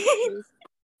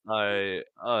Alright,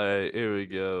 here we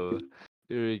go.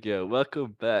 Here we go.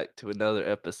 Welcome back to another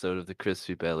episode of the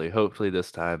Crispybelly. Hopefully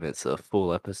this time it's a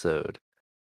full episode.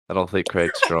 I don't think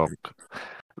Craig's drunk.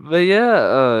 But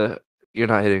yeah, you're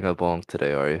not hitting a bong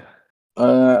today, are you?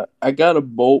 I got a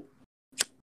bolt.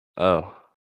 Oh.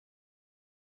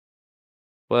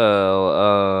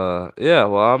 Well, yeah,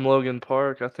 well, I'm Logan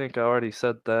Park. I think I already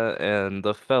said that. And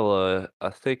the fella, I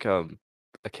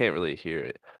can't really hear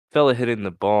it. Fella hitting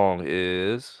the bong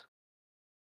is.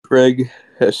 Craig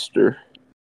Hester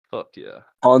Fuck yeah.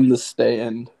 on the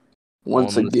stand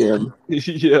once On the again.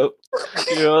 Yep.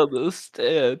 You're on the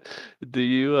stand. Do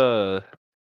you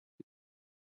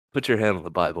put your hand on the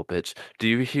Bible, bitch. Do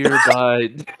you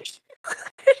hereby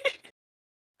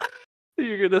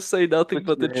You're gonna say nothing Put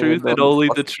but the your truth hand and on the only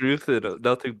the fucking truth and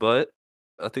nothing but?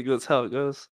 I think that's how it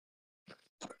goes.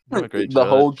 I'm a great the judge.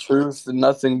 whole truth and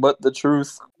nothing but the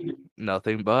truth.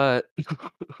 Nothing but.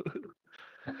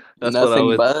 That's what I Nothing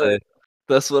would but. say.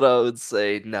 That's what I would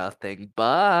say. Nothing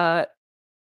but.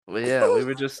 Well, yeah, we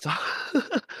were just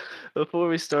before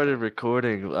we started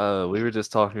recording, we were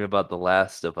just talking about The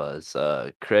Last of Us.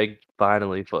 Craig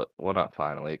finally, well, not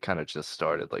finally, it kind of just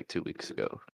started like 2 weeks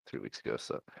ago, 3 weeks ago.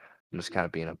 So I'm just kind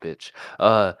of being a bitch.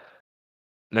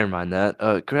 Never mind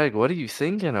that. Craig, what are you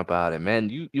thinking about it, man?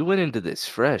 You went into this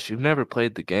fresh. You've never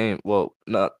played the game. Well,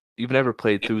 not you've never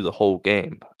played through the whole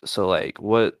game. So like,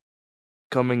 what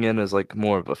coming in as like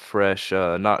more of a fresh,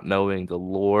 not knowing the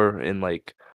lore and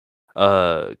like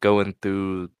going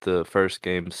through the first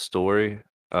game's story,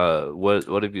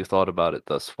 what have you thought about it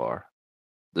thus far?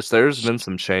 There's been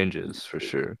some changes for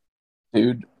sure.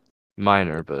 Dude,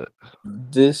 Minor, but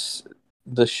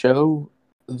the show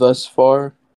thus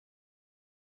far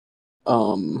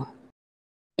um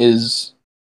is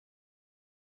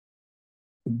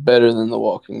better than The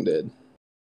Walking Dead.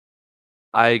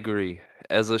 I agree.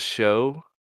 As a show,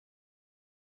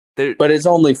 there But it's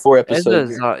only 4 as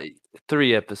episodes. a zo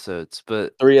 3 episodes,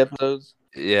 but 3 episodes?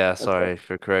 yeah, Okay. sorry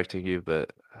for correcting you,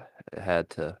 but I had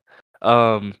to.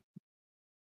 Um,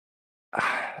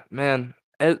 man,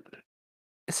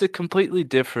 it's a completely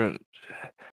different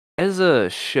as a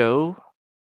show,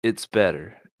 it's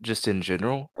better just in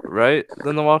general, right,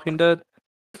 than The Walking Dead?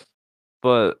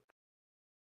 But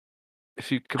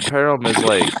if you compare them as,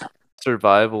 like,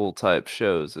 survival type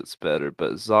shows, it's better,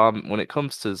 but when it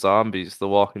comes to zombies, The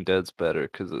Walking Dead's better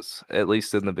because it's at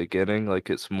least in the beginning,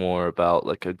 like, it's more about,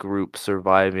 like, a group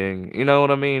surviving, you know what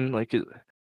I mean? Like, and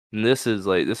this is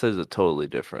a totally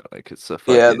different, like, it's a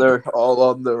Yeah, fucking they're all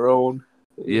on their own.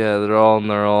 yeah, they're all on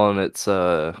their own, it's,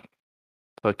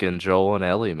 fucking Joel and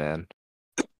Ellie, man.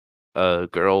 A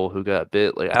girl who got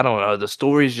bit, like, I don't know, the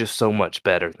story's just so much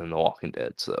better than The Walking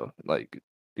Dead, so, like,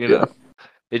 you Yeah. know?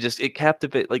 It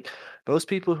captivate like, most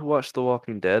people who watch The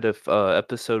Walking Dead, if,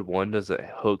 episode 1 doesn't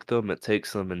hook them, it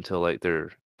takes them until, like,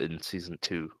 they're in season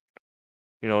 2.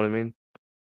 You know what I mean?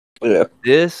 Yeah.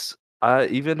 This I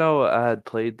even though I had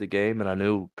played the game and I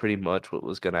knew pretty much what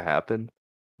was gonna happen,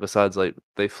 besides, like,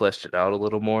 they fleshed it out a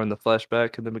little more in the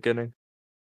flashback in the beginning,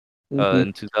 Hmm.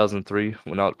 in 2003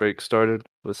 when Outbreak started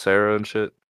with Sarah and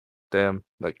shit. Damn,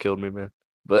 that killed me, man.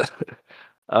 But,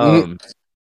 Hmm. um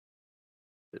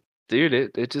dude,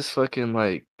 it just fucking,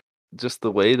 like just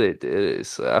the way they did it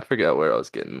is I forgot where I was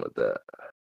getting with that.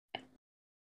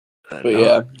 But No,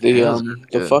 yeah, it was really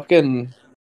the good. fucking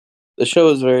the show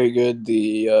is very good.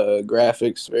 The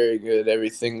graphics very good.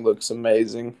 Everything looks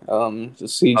amazing. The Oh, yeah.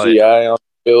 CGI on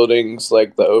buildings,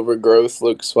 like the overgrowth,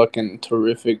 looks fucking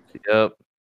terrific. Yep.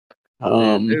 Dude,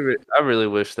 Um, I really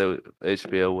wish that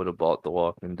HBO would've bought The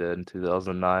Walking Dead in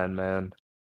 2009, man.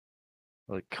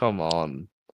 Like, come on,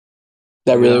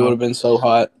 that you really would know? have been so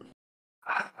hot.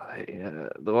 Yeah,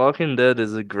 The Walking Dead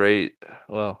is a great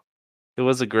well, it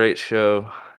was a great show,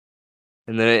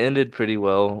 and then it ended pretty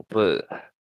well, but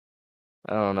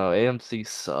I don't know, AMC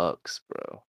sucks,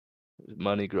 bro.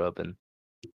 Money grubbing.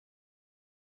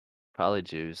 Probably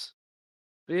Jews.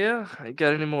 But yeah, you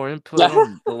got any more input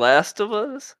on The Last of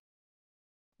Us?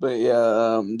 But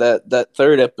yeah, that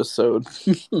third episode,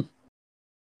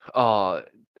 Oh,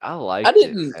 I liked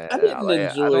it, man. I didn't I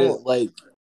enjoy don't it. Like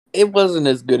it wasn't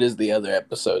as good as the other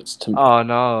episodes to me. oh,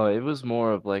 no, it was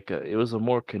more of like it was a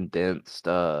more condensed,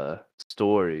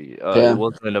 story. It Yeah,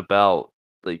 wasn't about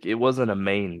like, it wasn't a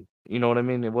main you know what I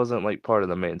mean? It wasn't, like, part of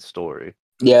the main story.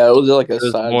 yeah, it was like a It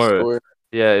was side more story,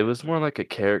 yeah, it was more like a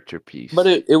character but piece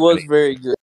it than was very anything.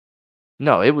 good.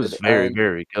 No, it was very, And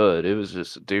very good. It was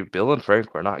just dude, Bill and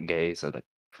Frank were not gays, and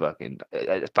fucking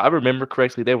if I remember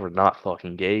correctly, they were not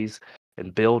fucking gays,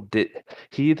 and Bill did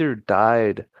he either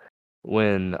died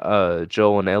when,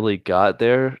 Joel and Ellie got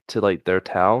there to, like, their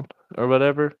town or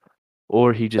whatever,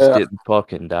 or he just Yeah. didn't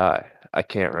fucking die. I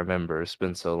can't remember. It's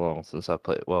been so long since I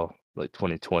played. Well, like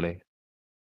 2020.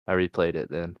 I replayed it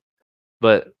then.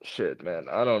 But shit, man,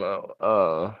 I don't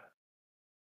know.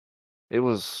 It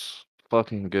was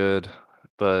fucking good,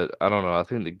 but I don't know. I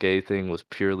think the gay thing was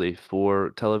purely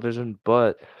for television,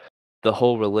 but the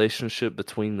whole relationship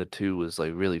between the 2 was,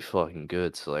 like, really fucking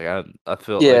good, so, like, I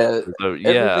felt like Yeah,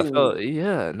 yeah, I everything felt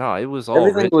yeah, no, it was all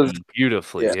everything was written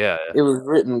beautifully, yeah, yeah. it was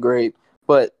written great,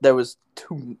 but there was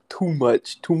too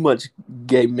much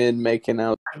gay men making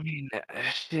out, I mean,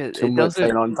 shit, too it much doesn't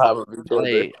laying on top of each other.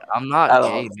 like, I'm I not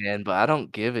gay, don't. man, but I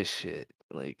don't give a shit.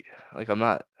 I'm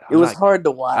not It I'm was not hard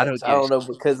to I watch. don't I give a don't know shit.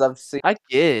 because I seen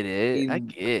get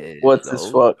it, what's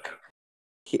his though. fuck.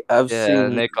 I've Yeah,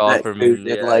 seen Nick that dude Offerman, in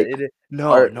yeah, like no,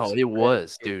 parts it where was,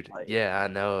 it's dude. like, Yeah, I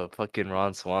know, fucking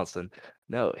Ron Swanson.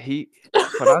 No, he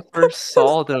when I first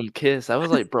saw them kiss, I was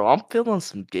like, "Bro, I'm feeling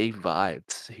some gay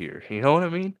vibes here." You know what I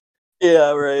mean?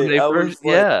 yeah, When right. they I first was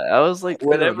like, yeah, I was like, "Fam,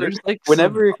 whenever there's, like, some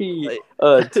whenever he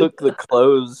like" took the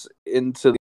clothes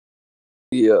into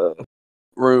the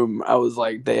room, I was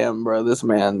like, damn, bro, this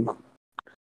man,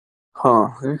 huh?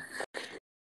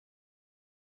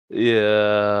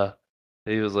 Yeah.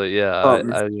 He was like, "Yeah,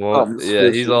 Something's I want" something's yeah,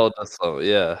 he's fishy. all just so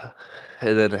yeah.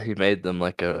 And then he made them,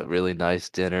 like, a really nice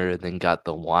dinner and then got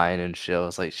the wine and shit. I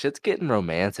was like, "Shit's getting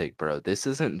romantic, bro. This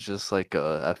isn't just like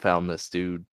I found this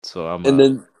dude, so I'm And a"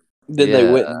 then they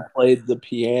yeah, went and played the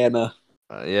piano.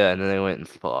 yeah, and then they went and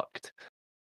fucked.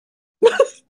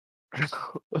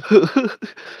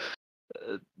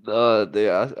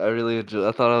 Yeah, I really enjoy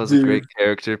I thought it was a great Dude,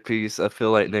 character piece. I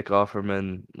feel like Nick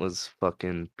Offerman was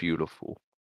fucking beautiful.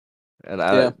 And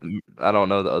yeah. I don't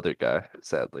know the other guy,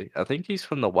 sadly. I think he's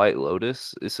from The White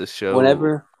Lotus. It's a show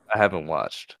Whenever I haven't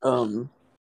watched. um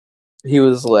he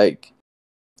was like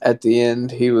at the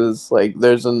end, he was like,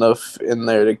 "There's enough in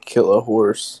there to kill a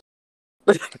horse."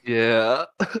 Yeah.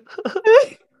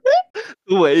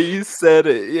 The way you said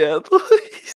it, yeah,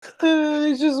 please.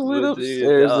 He just went But dude,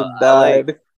 upstairs and I like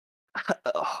died.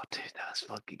 oh, dude, that was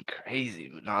fucking crazy.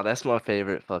 But no, that's my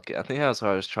favorite fucking I think that's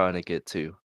what I was trying to get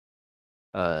to,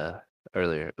 uh,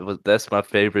 earlier. That's my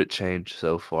favorite change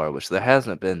so far, which there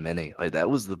hasn't been many. Like, that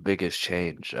was the biggest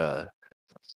change,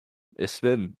 it's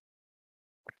been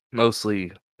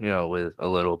mostly, with a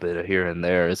little bit of here and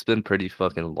there. It's been pretty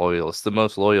fucking loyal. It's the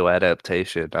most loyal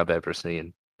adaptation I've ever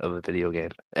seen of a video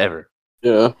game, ever.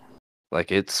 Yeah.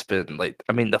 Like, it's been, like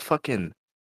I mean,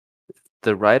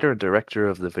 the writer and director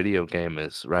of the video game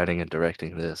is writing and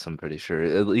directing this, I'm pretty sure.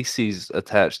 At least he's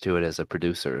attached to it as a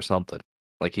producer or something.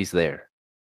 Like, he's there.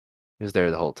 He's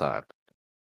there the whole time.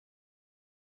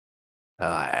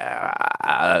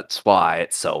 That's why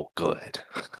it's so good.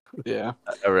 Yeah.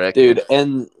 I reckon. Dude,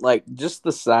 and like just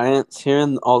the science,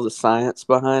 hearing all the science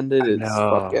behind it, I it's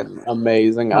know. fucking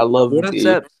amazing. I No, love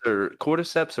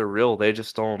cordyceps are real, they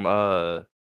just don't,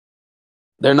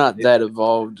 they're not it that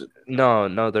evolved.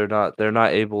 no, they're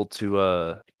not able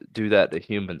to, do that to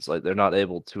humans, like, they're not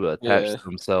able to attach Yeah.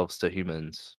 themselves to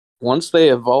humans. Once they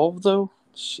evolve though,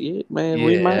 shit, man,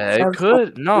 we might Yeah, it have something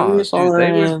could nah, serious on dude, our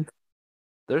hands.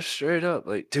 they're straight up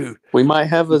like, "Dude, We might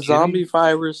have you a kidding zombie me?"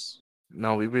 virus,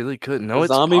 No, we really could a no, it's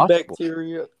zombie possible.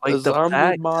 bacteria, a Like,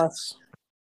 zombie moss.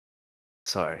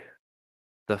 sorry,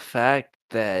 the fact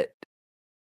that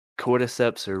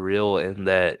cordyceps are real and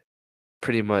that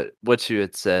pretty much what you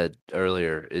had said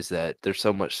earlier is that there's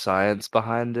so much science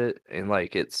behind it and,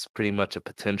 like, it's pretty much a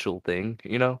potential thing,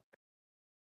 you know?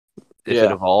 If it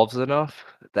Yeah. evolves enough,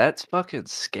 that's fucking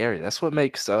scary. That's what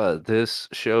makes, this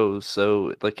show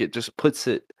so like, it just puts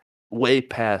it way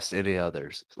past any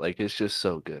others. Like, it's just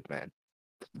so good, man.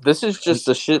 This is And just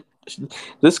a shit.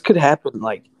 This could happen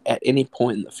like at any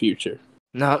point in the future.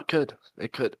 no, it could.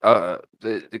 It could.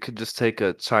 It could just take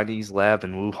a Chinese lab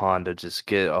in Wuhan to just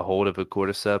get a hold of a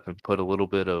cordyceps and put a little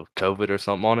bit of COVID or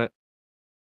something on it.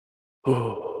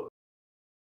 Oh,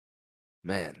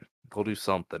 man, we'll do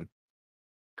something.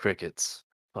 Crickets.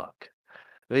 Fuck.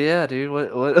 But yeah, dude,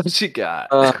 what you got?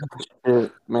 Uh,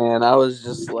 Shit, man, I was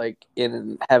just like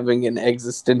having an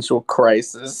existential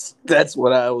crisis. That's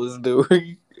what I was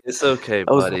doing. It's okay,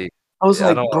 I was, buddy. I was I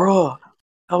like, don't bruh.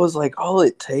 I was like, all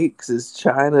it takes is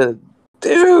China,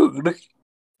 dude.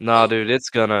 no, dude,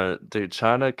 dude,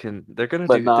 China But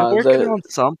they're nah, working on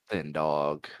something,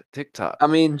 dog. TikTok. I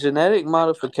mean, genetic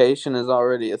modification is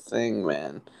already a thing,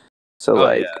 man. So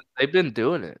Oh yeah, like, they've been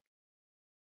doing it.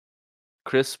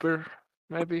 CRISPR,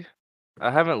 maybe? I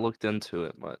haven't looked into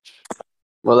it much.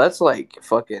 well, that's like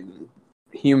fucking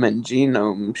human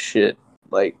genome shit.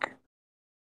 Like,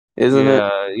 isn't it?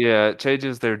 Yeah, yeah, it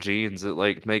changes their genes. It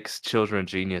like makes children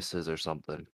geniuses or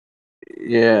something.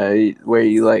 Yeah, where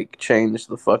you like change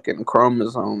the fucking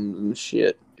chromosomes and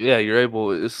shit. Yeah, you're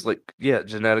able it's like yeah,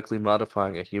 genetically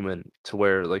modifying a human to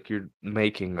where, like, you're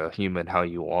making a human how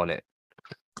you want it,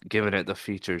 giving it the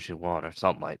features you want or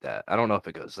something like that. I don't know if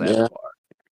it goes that Yeah, far.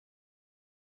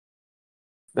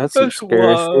 that's some That's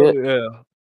scary wild, shit. yeah.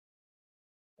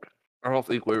 I don't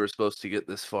think we were supposed to get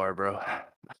this far, bro.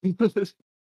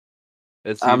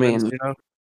 As I humans, mean, you know?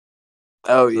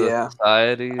 oh As a yeah,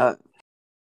 society. uh,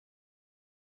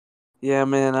 yeah,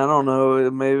 man. I don't know.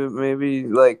 Maybe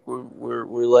like we're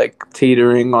like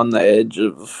teetering on the edge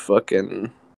of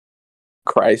fucking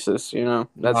crisis. You know,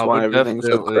 that's No, we're why everything's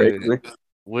so definitely crazy.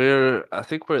 I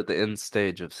think we're at the end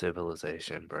stage of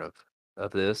civilization, bro.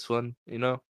 Of this one, you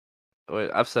know? Wait,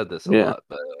 I've said this a Yeah, lot,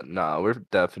 but nah, we're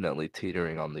definitely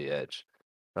teetering on the edge.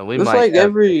 And we it's might like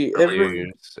have every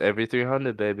years, every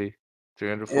 300, baby.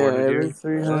 300, yeah 400 every years.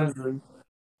 three Yeah. hundred.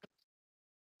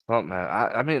 Something, man.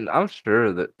 I mean, I'm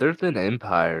sure that there's been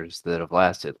empires that have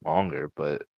lasted longer,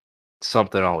 but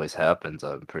something always happens,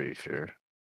 I'm pretty sure.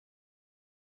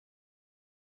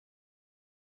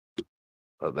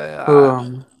 But man,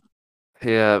 Um,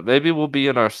 yeah, maybe we'll be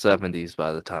in our 70s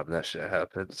by the time that shit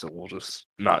happens, so we'll just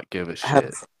not give a have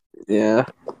shit. yeah.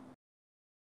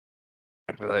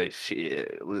 Like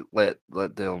shit, let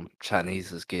them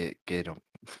Chineses get them.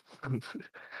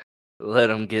 Let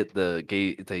them get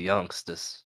the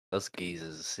youngsters. Us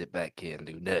geezers sit back here and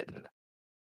do nothing.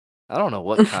 I don't know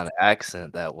what kind of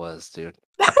accent that was, dude.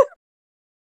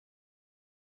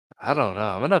 I don't know.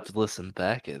 I'm gonna have to listen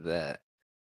back at that.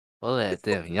 We'll let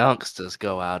them youngsters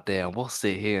go out there and we'll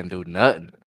sit here and do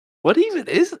nothing. What even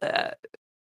is that?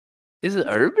 Is it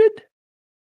urban?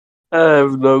 I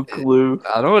have no Eh, clue.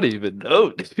 I don't even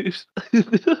know, dude.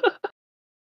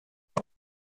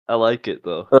 I like it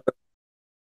though.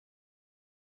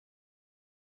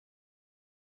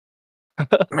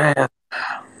 Man,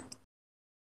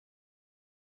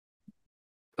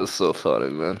 That's so funny,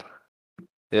 man.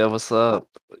 Yeah, what's up?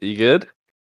 You good?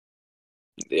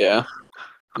 yeah,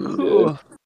 I'm good. Oh,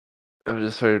 I've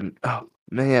just heard. Oh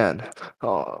man.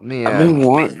 Oh I've been man.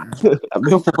 wanting, I've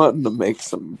been wanting to make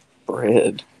some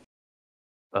bread.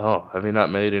 Oh, have you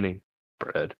not made any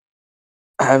bread?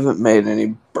 I haven't made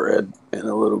any bread in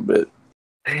a little bit.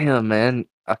 Damn, man.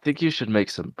 I think you should make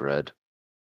some bread.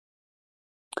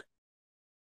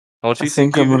 Don't I you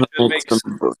think think I'm you gonna should make make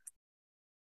some.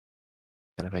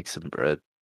 gonna make some bread?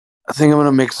 I think I'm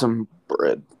gonna make some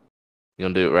bread. You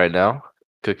gonna do it right now?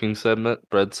 Cooking segment,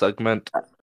 bread segment.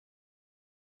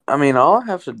 I mean, all I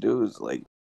have to do is like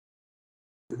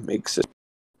mix it.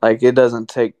 Like it doesn't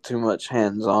take too much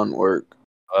hands-on work.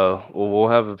 Oh, well, we'll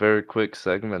have a very quick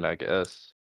segment, I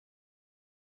guess.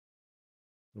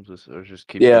 We'll just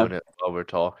keep Yeah. doing it while we're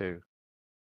talking.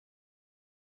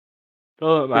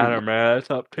 Doesn't Pretty matter, much. man.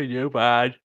 It's up to you,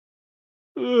 man.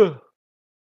 Ugh.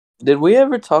 Did we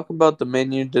ever talk about the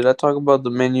menu? Did I talk about the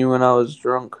menu when I was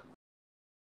drunk?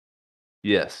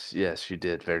 Yes, yes, you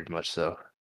did very much so.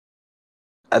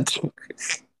 I do,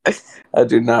 I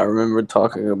do not remember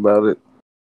talking about it.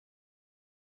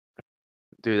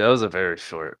 Dude, that was a very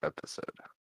short episode.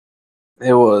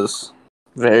 It was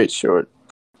very short.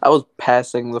 I was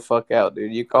passing the fuck out,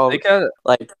 dude. You I called, think I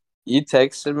like, you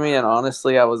texted me, and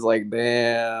honestly, I was like,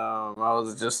 damn, I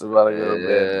was just about to go to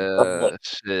bed. yeah,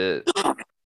 shit.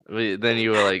 Then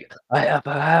you were like, I have,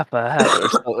 or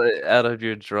something out of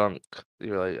your drunk.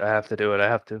 You were like, I have to do it, I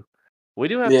have to. We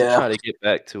do have to Yeah, try to get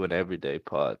back to an everyday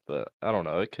pod, but I don't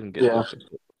know, it can get yeah.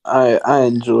 difficult. I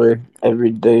enjoy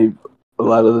every day a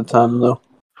lot of the time, though.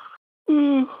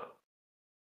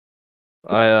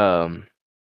 I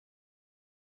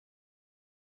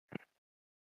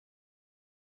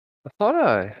I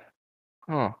thought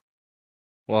huh.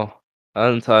 Well, I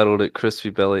untitled it Crispy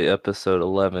Belly episode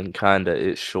 11, kinda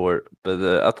it's short, but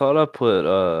I thought I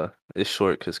put it's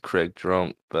short because Craig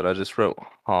drunk, but I just wrote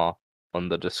huh on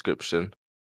the description.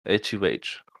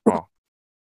 HUH, huh.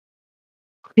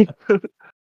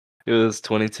 It was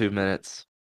 22 minutes.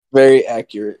 Very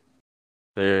accurate.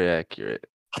 Very accurate.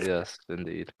 Yes,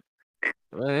 indeed.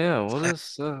 Well, yeah,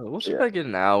 we'll Yeah, try to get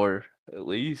an hour at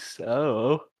least. I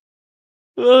don't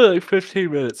know. Like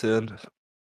 15 minutes in.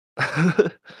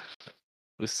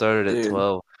 We started at dude.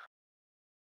 12.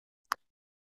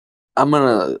 I'm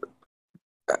gonna,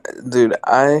 dude.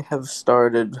 I have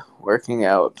started working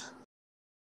out,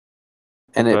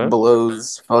 and it Okay.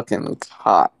 blows fucking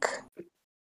cock.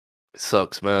 It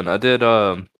sucks, man. I did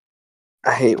I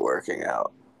hate working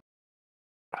out.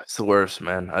 it's the worst,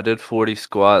 man. I did 40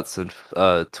 squats and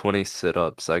 20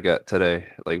 sit-ups I got today,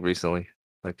 like recently,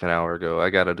 like an hour ago. I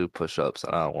gotta do push-ups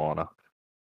and I don't wanna.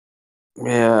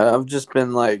 Yeah, I've just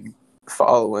been like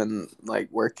following like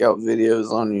workout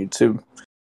videos on YouTube.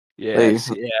 They Yes,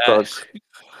 suck. yes.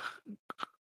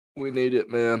 We need it,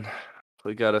 man.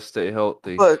 We gotta stay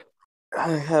healthy. But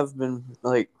I have been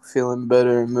like feeling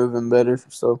better and moving better.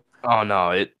 So Oh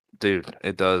no, dude,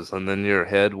 it does. And then your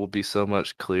head will be so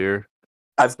much clearer.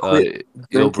 I've Uh, quit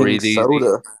you'll drinking breathe easy.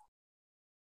 soda.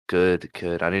 Good,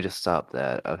 good. I need to stop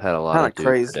that. I've had a lot Kind to of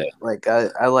do today. crazy. Like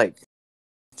I like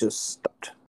just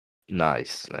stopped.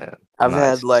 Nice, man. I've Nice.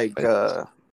 had like Nice.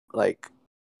 like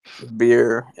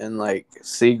beer and like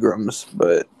Seagrams,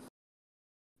 but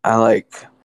I like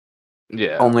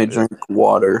Yeah, only yeah. drink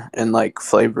water and like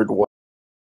flavored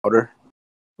water.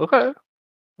 Okay.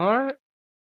 All right.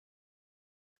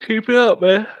 Keep it up,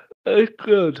 man. It's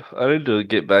good. I need to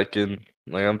get back in.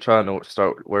 Like, I'm trying to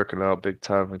start working out big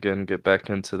time again, get back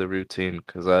into the routine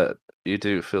because you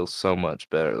do feel so much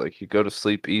better. Like, you go to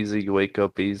sleep easy, you wake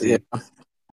up Yeah, easy.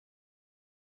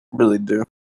 really do.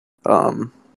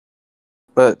 Um,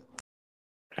 but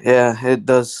yeah, it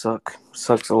does suck.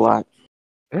 Sucks a lot.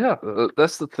 Yeah,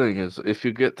 that's the thing is if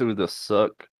you get through the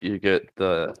suck, you get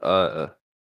the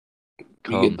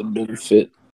You get come. the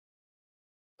benefit.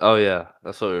 Oh yeah,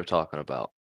 that's what we were talking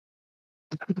about.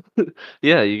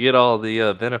 Yeah, you get all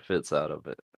the benefits out of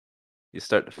it. You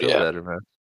start to feel Yeah, better, man.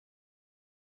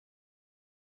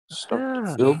 start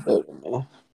to Yeah. feel better,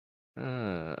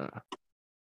 man. Uh,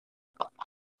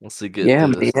 Once you get Yeah,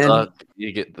 through the man. suck,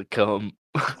 you get the come.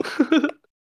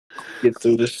 Get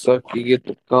through the suck, you get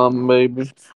the calm, baby.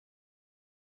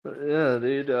 Yeah,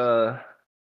 dude. I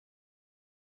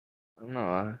don't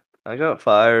know. I got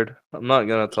fired. I'm not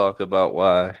gonna talk about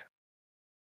why.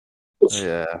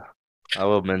 Yeah, I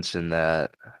will mention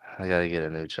that. I gotta get a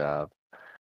new job.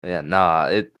 Yeah, nah.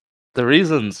 The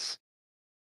reasons.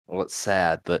 Well, it's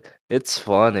sad, but it's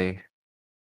funny.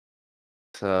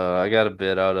 So I got a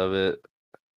bit out of it.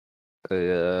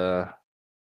 Yeah.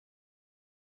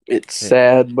 It's Yeah.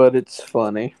 sad, but it's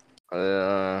funny.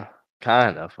 Uh,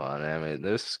 kind of funny. I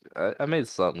mean, I made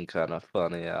something kind of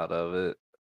funny out of it.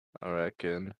 I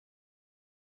reckon.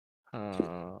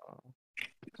 Uh,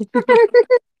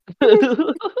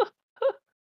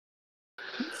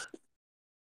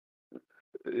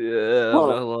 yeah, I'm Huh.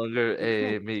 no longer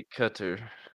a meat cutter.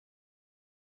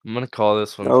 I'm gonna call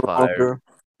this one No fired. longer,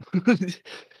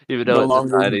 Even though no it's a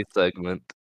longer, tiny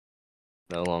segment.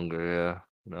 No longer, yeah.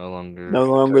 No longer no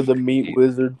longer the cutting meat meat.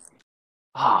 wizard.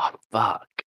 Ah, fuck.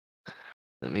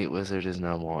 The meat wizard is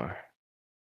no more.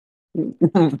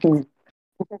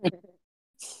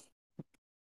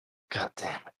 God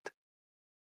damn it.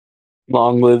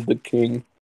 Long live the king.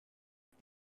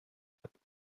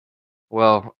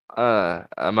 Well, I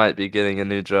might be getting a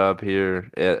new job here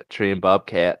at Tree and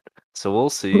Bobcat, so we'll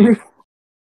see.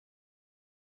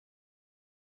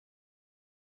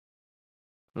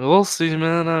 We'll see,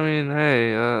 man. I mean,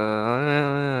 hey,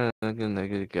 I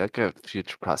got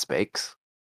future prospects.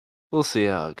 We'll see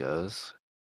how it goes.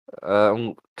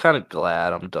 I'm kind of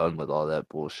glad I'm done with all that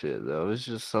bullshit, though. It's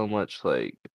just so much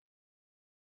like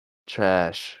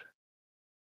trash,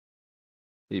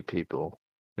 you people.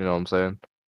 You know what I'm saying?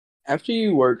 After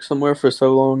you work somewhere for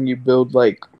so long, you build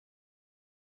like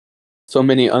so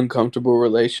many uncomfortable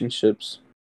relationships.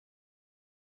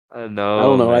 I I don't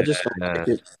know, know. I man. just don't like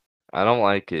it. I don't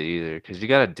like it either because you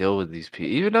gotta deal with these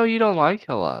people. Even though you don't like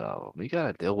a lot of them, you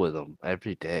gotta deal with them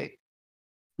every day.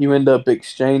 You end up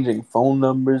exchanging phone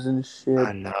numbers and I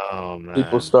shit. know,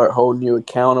 People man. start holding you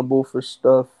accountable for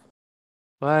stuff.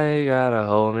 Why you gotta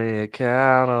hold me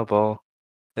accountable?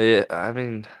 Yeah, I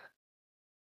mean,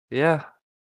 yeah,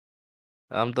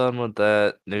 I'm done with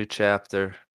that new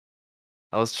chapter.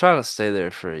 I was trying to stay there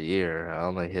for a year. I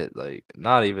only hit like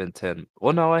not even 10.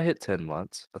 Well, no, I hit 10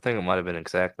 months. I think it might have been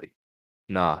exactly.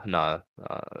 Nah, nah,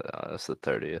 that's the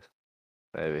 30th,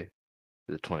 maybe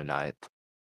the 29th.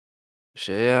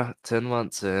 So yeah, 10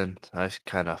 months in, I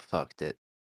kind of fucked it.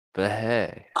 But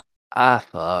hey, I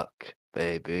fuck,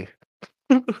 baby.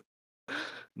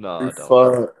 No, You I don't.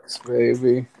 fucks,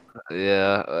 baby.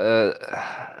 Yeah,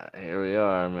 here we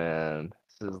are, man.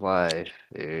 This is life,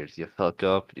 dude. You fuck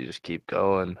up, you just keep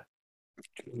going.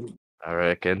 I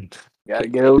reckon. Gotta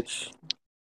get over.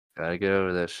 Gotta get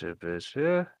over that shit, bitch.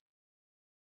 Yeah,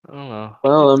 I don't know.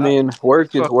 Well, I Uh, mean, work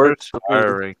It's is my work first for me.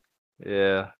 hiring.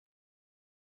 Yeah,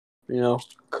 You know,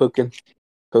 cooking,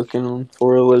 cooking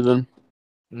for a living.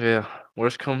 yeah.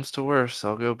 Worst comes to worst,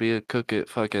 I'll go be a cook at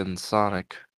fucking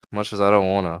Sonic. Much as I don't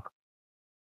wanna.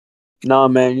 Nah,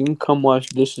 man, you can come wash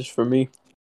dishes for me.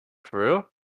 For real?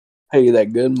 Pay you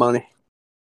that good money.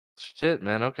 Shit,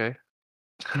 man. Okay.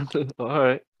 All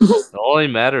right. The only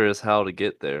matter is how to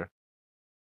get there.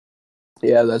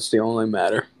 Yeah, that's the only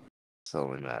matter. It's the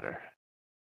only matter.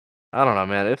 I don't know,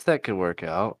 man. If that could work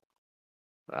out,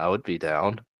 I would be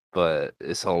down, but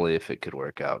it's only if it could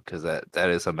work out because that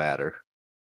is a matter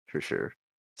for sure.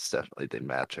 It's definitely the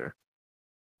matter.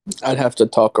 I'd have to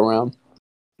talk around.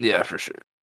 Yeah, for sure.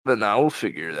 But now we'll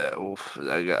figure that.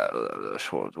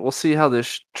 We'll see how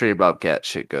this tree bobcat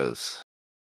shit goes.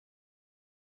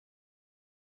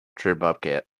 Tree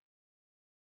bobcat.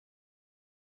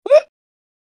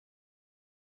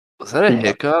 Was that a No,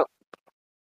 hiccup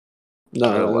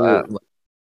or a laugh? no,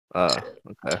 Oh,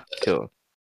 okay, cool.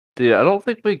 Dude, I don't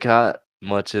think we got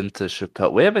much into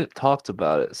Chappelle. We haven't talked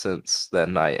about it since that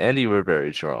night, and you were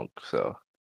very drunk. So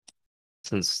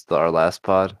since our last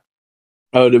pod,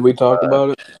 oh, did we talk uh, about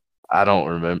it? I don't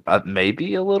remember.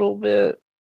 Maybe a little bit, I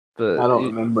but don't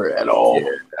remember at all.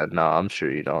 yeah, no, I'm sure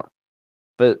you don't.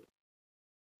 But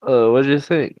what do you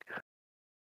think?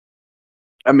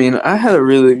 I mean, I had a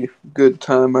really good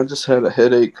time. I just had a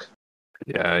headache.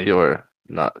 Yeah, you're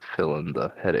not feeling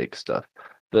the headache stuff,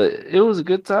 but it was a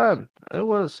good time. It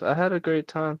was. I had a great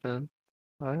time, man.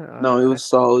 No, it I was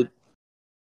solid.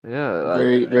 yeah.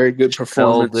 Very, very good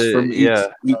Chappelle performance did, from each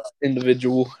yeah.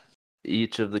 individual.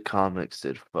 Each of the comics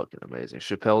did fucking amazing.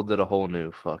 Chappelle did a whole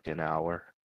new fucking hour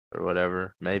or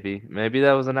whatever. Maybe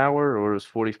that was an hour or it was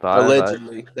 45.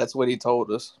 Allegedly, that's what he told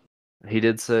us. He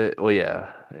did say, well,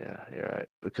 yeah, you're right.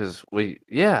 Because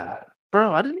yeah,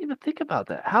 bro, I didn't even think about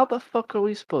that. How the fuck are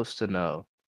we supposed to know?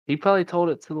 He probably told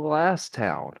it to the last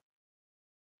town.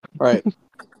 Right.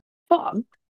 Fuck,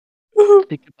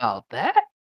 think about that.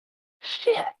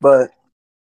 Shit. But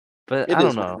But it I don't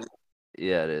is what it know. is.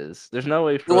 Yeah, it is. There's no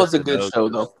way It for us was a to good know show,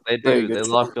 because though. they Very do. good They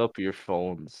show. lock up your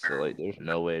phones, so like, there's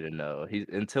no way to know. He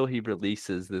until he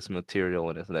releases this material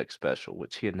in his next special,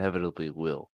 which he inevitably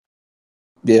will.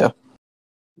 Yeah.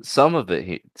 Some of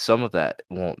that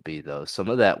won't be though. Some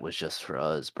of that was just for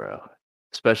us, bro.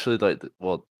 Especially like,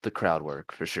 the crowd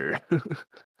work for sure. That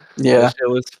Yeah. shit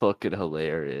was fucking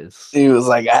hilarious. He was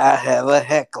like, I have a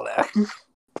heckler.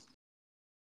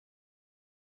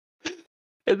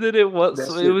 And then That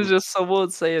it shit. was just someone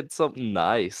saying something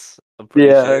nice. I'm pretty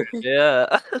sure.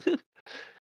 Yeah. Yeah.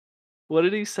 What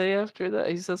did he say after that?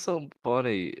 He said something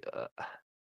funny,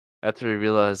 after he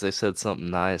realized they said something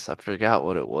nice. I forgot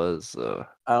what it was,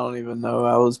 I don't even know.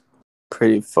 I was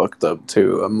pretty fucked up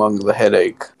too among the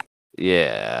headache.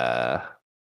 yeah.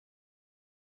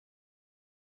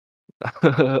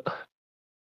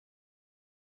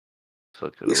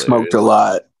 Fucking We smoked hilarious. a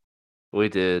lot. We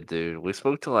did, dude. We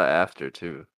spoke till after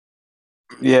too.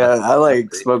 Yeah, After I the like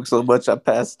update. smoked so much I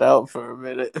passed out for a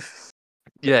minute.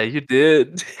 Yeah, you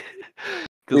did.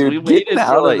 Because we Dude, getting waited for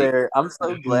out of like, there, I'm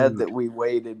so glad dude. that we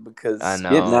waited I because getting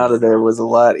out know. of there was a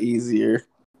lot easier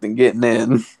than getting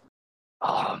in.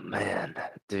 Oh man,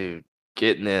 dude.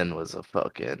 Getting in was a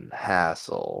fucking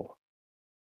hassle.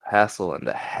 Hassle and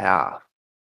a half.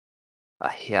 A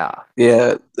half.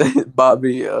 Yeah,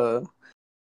 Bobby,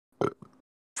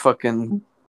 fucking,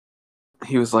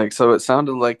 he was like, so it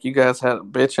sounded like you guys had a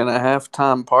bitch and a half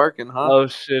time parking, huh? Oh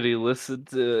shit, he listened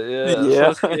to it. Yeah,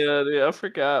 Yeah, fuck yeah, dude. I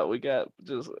forgot. We got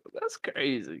just that's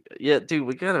crazy. Yeah, dude,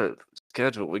 we gotta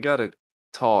schedule. We gotta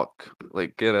talk.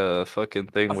 Like, get a fucking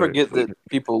I thing where forget we that can.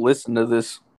 people listen to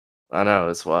this, I know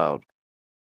it's wild.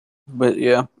 but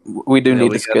yeah, we do Yeah,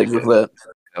 need we to gotta schedule get that.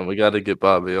 and we gotta get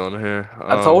Bobby on here.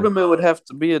 I told him it would have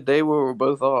to be a day where we're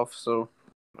both off, so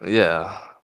Yeah.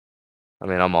 I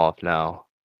mean, I'm off now,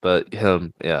 but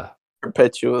him, yeah,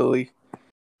 perpetually.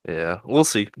 yeah. We'll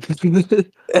see.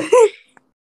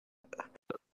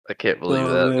 I can't believe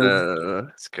Oh that.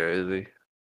 man, It's crazy.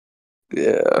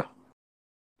 yeah,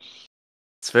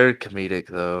 It's very comedic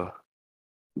though.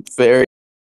 very.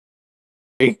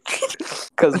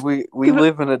 Because we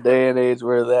live in a day and age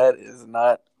where that is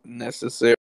not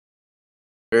necessary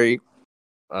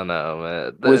I know,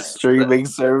 man. with streaming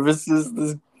services.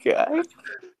 This guy.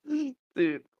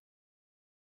 Dude,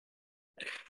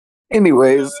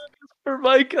 Anyways, for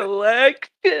my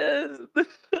collection.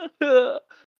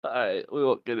 Alright, we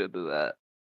won't get into that.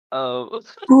 Um,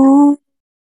 oh,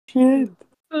 shit.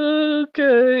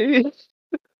 okay.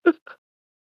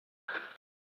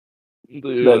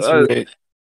 Dude, That's right.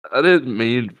 I didn't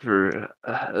mean for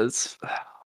it's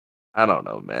I don't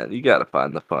know, man. You gotta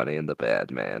find the funny in the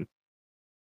bad, man.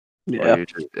 Yeah.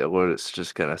 Or it's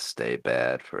just gonna stay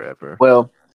bad forever.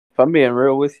 Well, if I'm being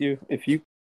real with you, if you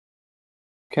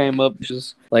came up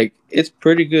just like it's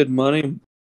pretty good money,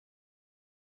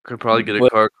 Could probably get a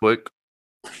but car quick.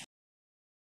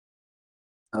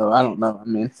 oh, I don't know. I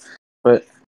mean, but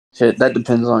shit, that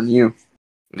depends on you.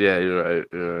 Yeah, you're right.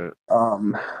 You're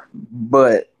right.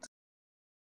 But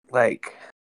like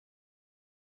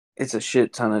it's a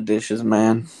shit ton of dishes,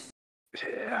 man.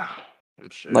 Yeah. I'm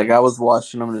Like sure. I was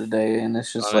watching them today, and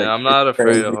it's just I mean, like I'm it's not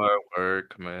afraid of crazy. hard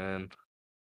work, man.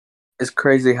 It's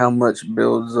crazy how much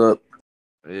builds up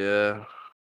Yeah.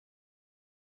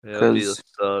 Yeah, it'll be a because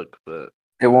suck, but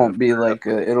it won't be after like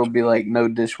it'll be like no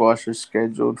dishwasher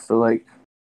scheduled for like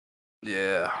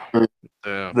yeah. for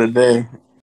Damn. the day,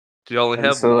 Do you only and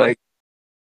have so one? like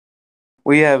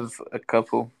we have a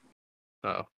couple.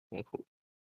 Oh, well, cool.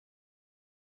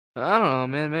 I don't know,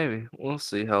 man. Maybe we'll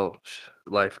see how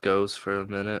life goes for a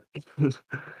minute. You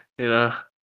know,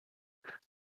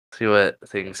 see what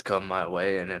things come my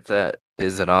way, and if that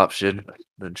is an option,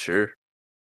 then sure.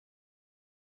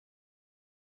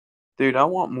 Dude, I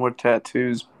want more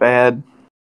tattoos bad.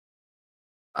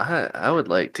 I would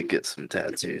like to get some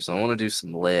tattoos. I want to do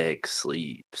some leg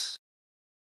sleeves.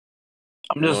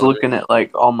 I'm You know just what I looking mean? at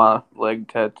like all my leg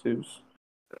tattoos.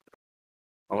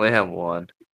 I only have one.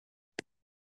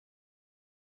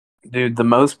 Dude, the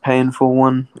most painful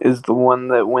one is the one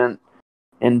that went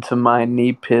into my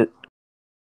knee pit.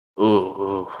 Ooh,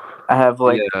 ooh. I have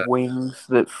like Yeah, wings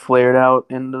that flared out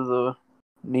into the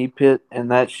knee pit,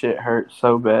 and that shit hurt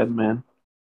so bad, man.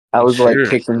 I I'm was like sure.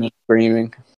 kicking and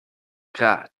screaming.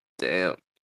 God damn.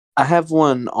 I have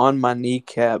one on my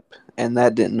kneecap, and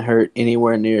that didn't hurt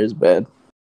anywhere near as bad.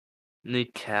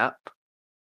 Kneecap?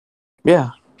 Yeah,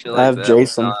 I feel I like have that would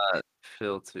Jason. not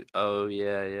feel too. Oh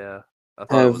yeah, yeah. I I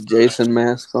thought it have was. Jason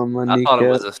mask on my I thought it kneecap.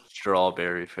 was a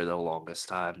strawberry for the longest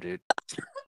time, dude.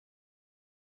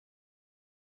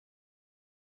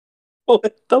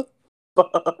 What the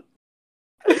fuck?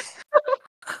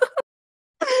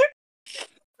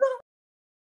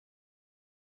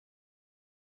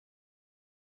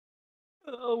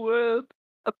 Oh man,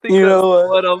 I think You that's know the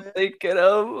one I'm what, thinking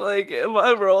of. Like, am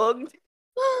I wrong?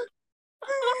 man?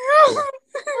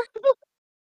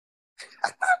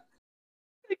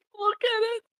 Like, look at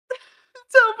it.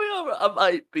 Tell me I'm wrong. I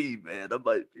might be, man. I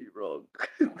might be wrong.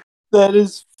 That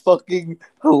is fucking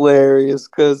hilarious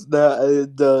because that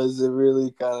it does. It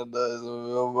really kind of does.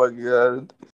 Oh my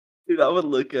god. Dude, I would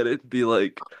look at it and be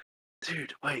like,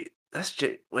 dude, wait, that's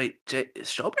J. Wait, J.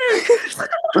 Strawberry?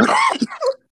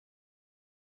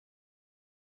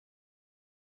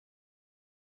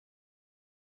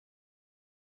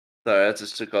 Sorry, I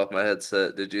just took off my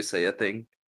headset. Did you say a thing?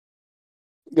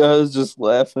 I was just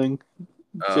laughing.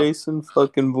 Oh, Jason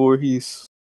fucking Voorhees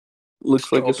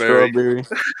looks like a strawberry.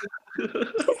 strawberry.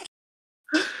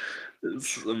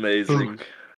 It's amazing.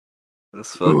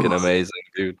 It's fucking amazing,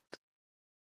 dude.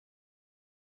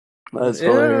 That's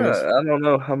hilarious. Yeah, I don't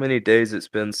know how many days it's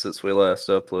been since we last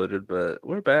uploaded, but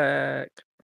we're back.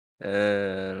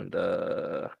 And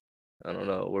I don't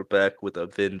know, we're back with a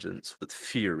vengeance, with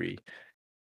fury.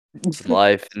 Some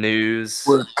life news.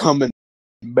 We're coming,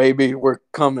 baby. We're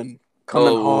coming. Coming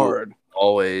Oh, hard.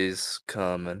 always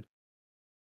coming.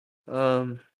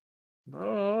 Um, I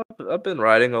don't know, I've been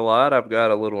writing a lot. I've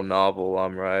got a little novel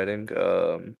I'm writing.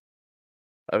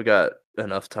 I've got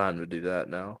enough time to do that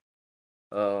now.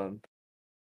 Um,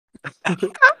 I've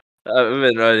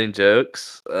been writing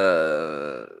jokes.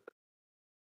 Oh,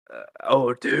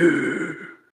 dude,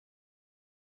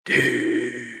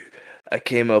 I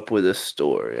came up with a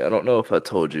story. I don't know if I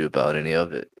told you about any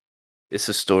of it. It's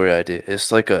a story idea.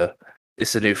 It's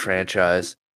a new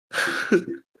franchise.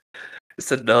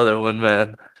 It's another one,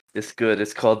 man. It's good.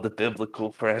 It's called the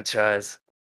Biblical franchise.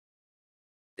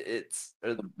 It's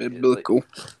like Biblical.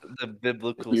 the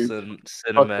biblical You're fucking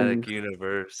cinematic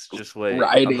universe. Just wait.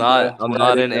 I'm not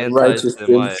riding an a righteous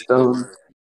anti-Semite. gemstone.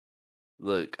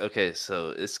 Look, okay, so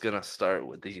it's gonna start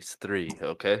with these three,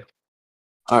 okay?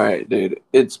 All right, dude.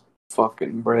 It's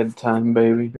fucking bread time,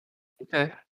 baby.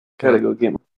 Okay. Gotta Okay. go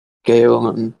get my scale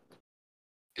on.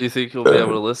 You think you'll be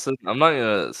able to listen? I'm not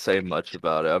gonna say much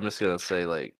about it. I'm just gonna say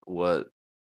like what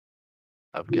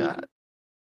I've got.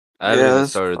 I haven't Yeah, even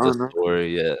that's started the fine.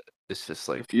 story yet. It's just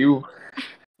like If you a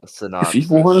if you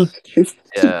want, synopsis.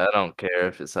 Yeah, I don't care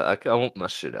if it's I won't my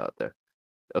shit out there.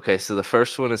 Okay, so the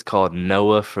first one is called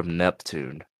Noah from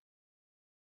Neptune.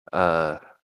 Uh,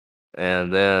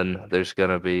 and then there's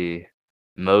gonna be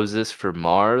Moses from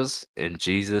Mars and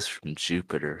Jesus from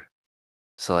Jupiter.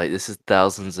 So like this is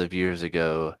thousands of years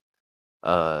ago.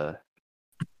 Uh,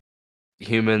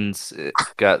 humans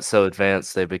got so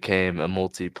advanced they became a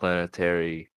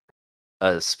multiplanetary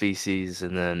species,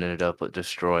 and then ended up with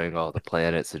destroying all the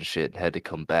planets and shit, and had to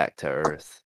come back to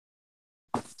Earth.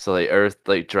 So like Earth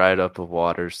like dried up of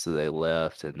water, so they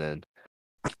left, and then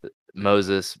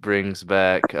Moses brings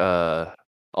back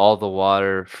all the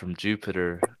water from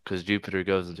Jupiter because Jupiter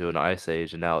goes into an ice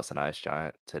age, and now it's an ice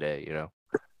giant today. You know.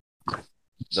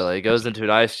 It goes into an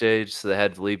ice age, so they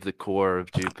had to leave the core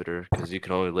of Jupiter because you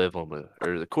can only live on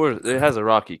the core. It has a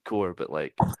rocky core, but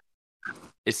like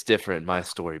it's different. My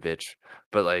story, bitch.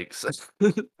 But like,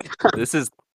 this is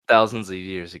thousands of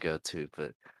years ago too.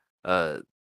 But uh,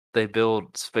 they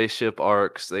build spaceship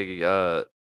arcs.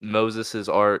 Moses's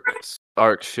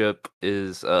arc ship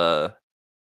is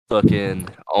fucking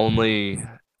only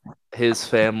his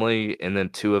family, and then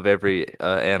two of every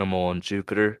animal on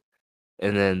Jupiter.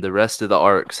 And then the rest of the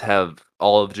arcs have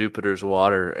all of Jupiter's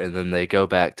water, and then they go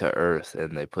back to Earth,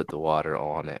 and they put the water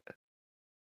on it,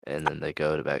 and then they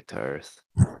go back to Earth.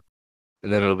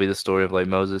 And then it'll be the story of, like,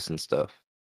 Moses and stuff.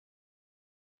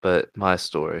 But my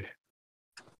story.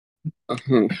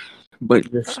 Uh-huh. But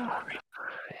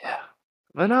Yeah.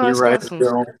 But no, you're it's got writing some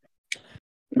your own,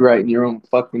 you're writing your own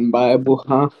fucking Bible,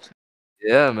 huh?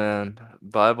 yeah, man.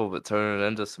 Bible, but turn it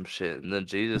into some shit, and then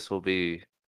Jesus will be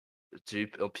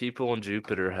people on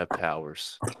Jupiter have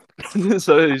powers.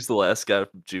 So he's the last guy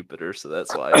from Jupiter, so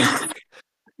that's why it's like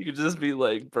you could just be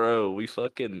like, "Bro, I'm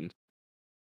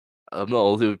the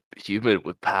only human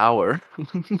with power."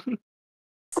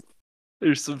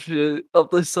 There's some shit. I'm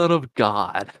the son of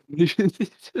God. He's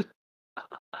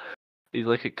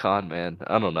like a con man.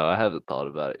 I don't know. I haven't thought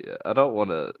about it yet. I don't want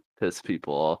to piss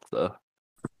people off though.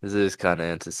 This is kind of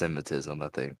anti-Semitism, I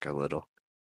think, a little.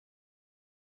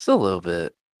 Just a little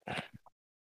bit.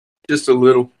 Just a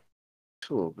little.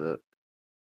 Just a little bit.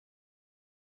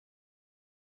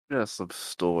 Got some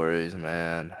stories,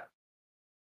 man.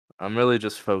 I'm really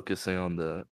just focusing on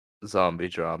the zombie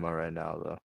drama right now,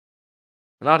 though.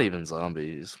 Not even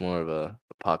zombies, it's more of a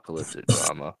apocalyptic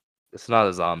drama. It's not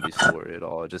a zombie story at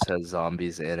all. It just has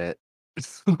zombies in it.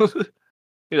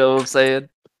 You know what I'm saying?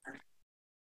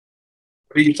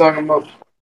 What are you talking about?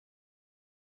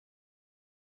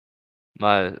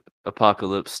 My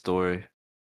apocalypse story.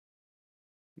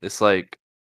 It's like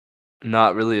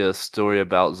not really a story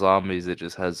about zombies, it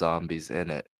just has zombies in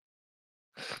it.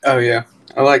 Oh yeah,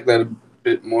 I like that a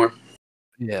bit more.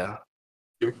 Yeah.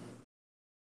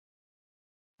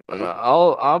 And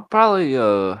I'll probably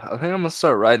I think I'm gonna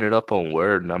start writing it up on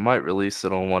Word, and I might release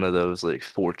it on one of those like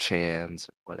 4chans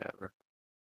or whatever.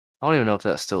 I don't even know if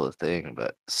that's still a thing,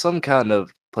 but some kind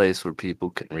of place where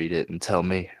people can read it and tell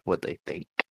me what they think.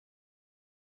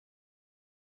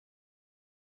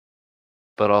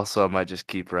 But also, I might just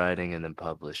keep writing and then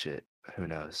publish it. Who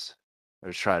knows?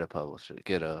 Or try to publish it,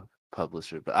 get a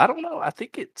publisher. But I don't know. I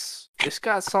think it's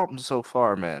got something so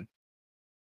far, man.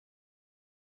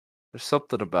 There's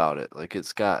something about it. Like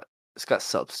it's got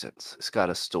substance. It's got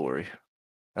a story.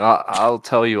 And I'll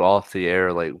tell you off the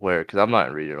air like where, because I'm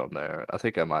not reading on there. I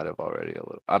think I might have already a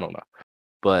little. I don't know.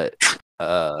 But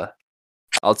uh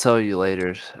I'll tell you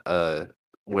later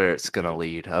where it's gonna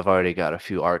lead. I've already got a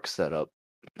few arcs set up.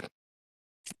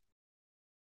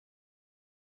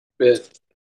 But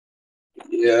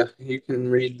yeah, you can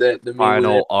read that to me whenever.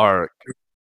 Final arc,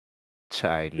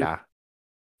 China.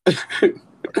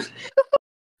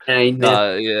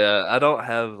 China. Yeah, I don't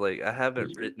have like I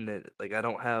haven't written it like I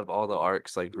don't have all the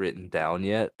arcs like written down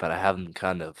yet, but I have them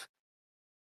kind of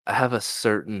I have a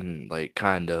certain like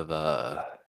kind of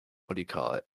what do you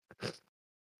call it?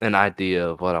 An idea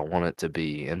of what I want it to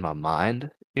be in my mind.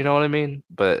 You know what I mean?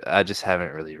 But I just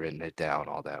haven't really written it down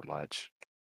all that much.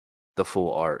 The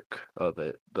full arc of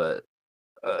it. But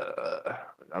uh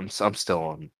I'm still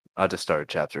on I just started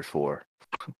chapter 4.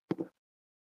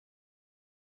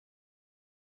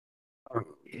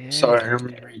 Yeah. Sorry, I'm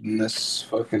reading this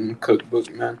fucking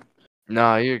cookbook, man.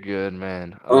 Nah, you're good,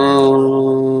 man.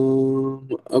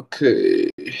 Okay.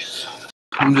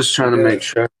 I'm just We trying to got make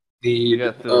sure I we need.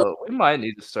 got through we might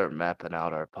need to start mapping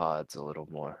out our pods a little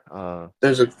more.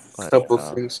 There's a But couple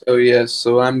things. Oh yes,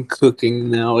 so I'm cooking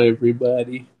now,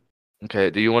 everybody. okay,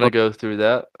 do you want to go through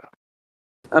that?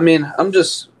 I mean, I'm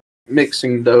just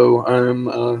mixing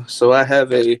dough. So I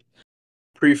have a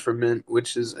pre-ferment,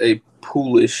 which is a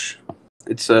Polish.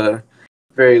 It's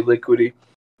very liquidy.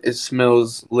 It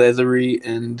smells leathery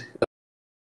and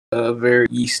very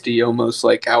yeasty, almost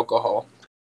like alcohol.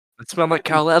 It smell like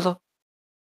cow leather?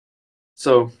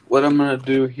 So what I'm gonna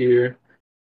do here,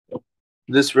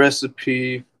 this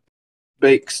recipe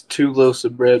bakes 2 loaves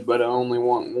of bread, but I only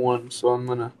want one, so I'm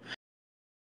gonna.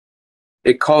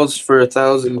 It calls for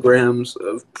 1,000 grams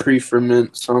of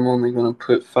pre-ferment, so I'm only gonna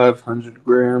put 500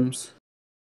 grams,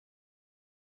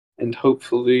 and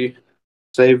hopefully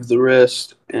save the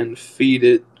rest and feed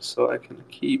it so I can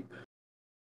keep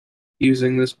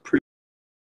using this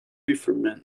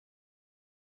pre-ferment.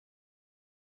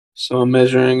 So I'm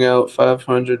measuring out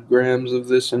 500 grams of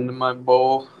this into my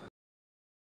bowl.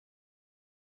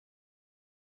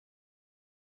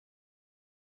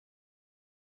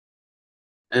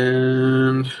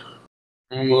 And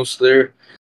almost there.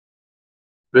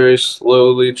 Very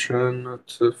slowly, trying not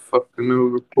to fucking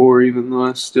overpour, even though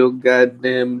I still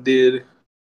goddamn did.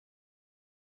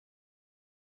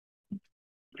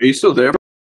 Are you still there?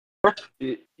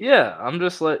 Yeah, I'm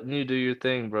just letting you do your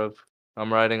thing, bro.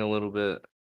 I'm writing a little bit.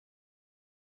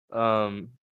 Um,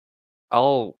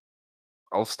 I'll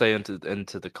I'll stay into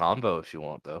the combo if you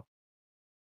want, though.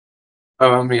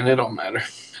 Oh, I mean, it don't matter.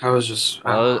 I was just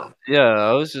Yeah,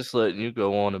 I was just letting you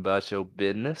go on about your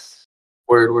business.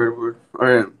 word, word, word. All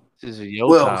right. This is your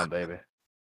Well, time, baby.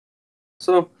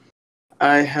 so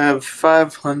I have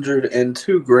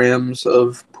 502 grams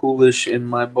of Polish in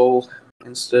my bowl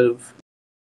instead of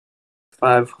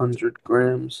 500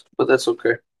 grams, but that's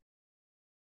okay.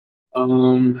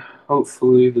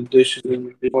 Hopefully the dishes in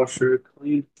the dishwasher are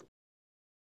clean.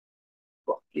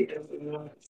 Fuck yeah.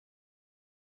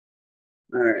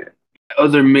 All right.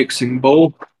 Other mixing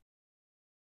bowl.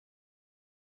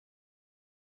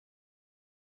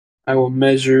 I will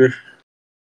measure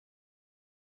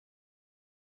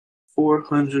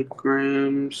 400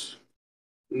 grams.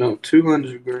 No,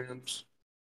 200 grams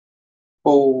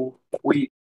whole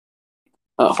wheat.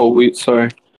 Not whole wheat,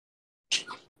 sorry.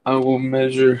 I will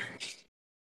measure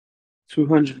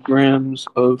 200 grams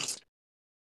of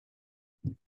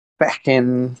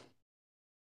fucking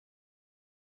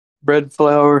bread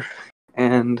flour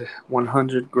and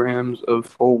 100 grams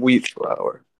of whole wheat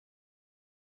flour.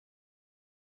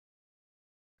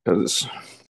 Because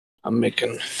I'm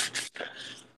making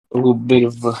a little bit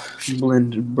of a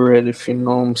blended bread, if you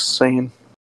know what I'm saying.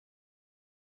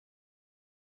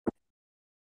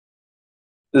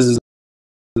 This is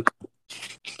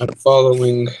I'm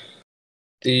following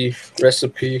the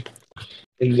recipe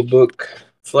in the book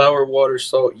Flour, Water,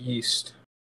 Salt, Yeast.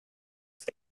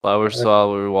 Flower, Uh,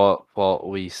 sour, walt,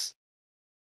 Weiss.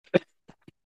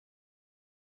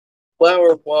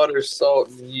 Flour, water, salt,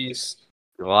 and yeast.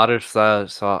 Water,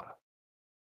 salt.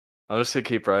 I'm just gonna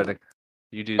keep writing.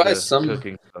 You do By the some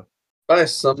cooking stuff. by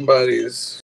somebody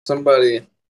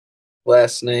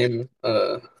last name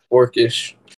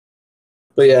Orcish.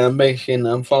 But yeah,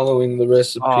 I'm following the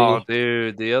Oh, recipe.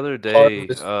 dude, the other day,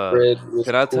 Harvest bread with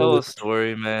can I tell a Polish.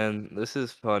 story, man? This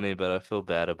is funny, but I feel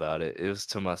bad about it. It was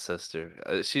to my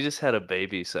sister. She just had a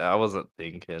baby, so I wasn't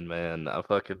thinking, man. I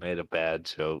fucking made a bad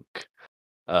joke.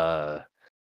 Uh,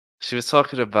 she was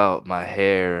talking about my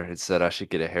hair and said I should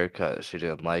get a haircut. She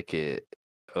didn't like it.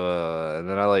 And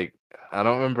then I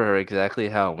don't remember exactly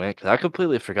how it went 'cause I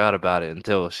completely forgot about it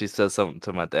until she said something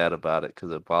to my dad about it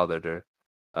because it bothered her.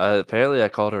 Apparently I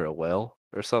called her a whale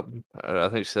or something. I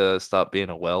think she said stop being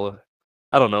a whale.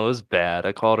 I don't know. It was bad.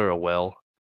 I called her a whale,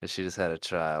 and she just had a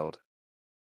child,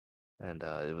 and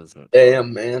it wasn't Damn,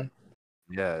 fun. man.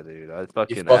 Yeah, dude. I You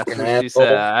fucking fucking after she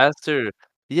said asshole. I asked her.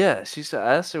 Yeah, she said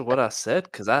I asked her what I said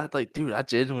because dude, I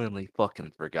genuinely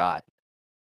fucking forgot.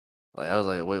 Like I was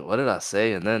like, wait, what did I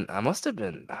say? And then I must have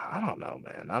been. I don't know,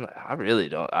 man. I really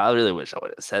don't. I really wish I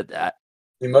would have said that.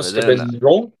 You But must have then been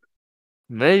drunk.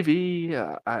 maybe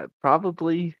I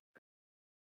probably.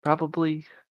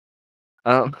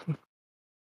 Um,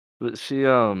 but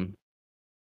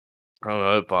I don't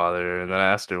know, it bothered her, and then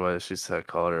I asked her what she said,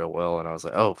 called her a well, and I was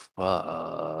like, "Oh,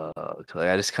 fuck." Like,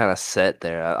 I just kinda sat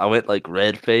there. I went, like,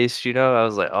 red-faced, you know? I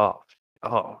was like, "Oh,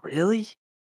 really?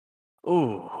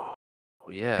 Ooh,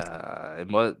 yeah."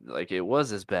 It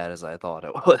was as bad as I thought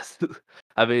it was.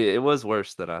 I mean, it was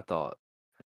worse than I thought.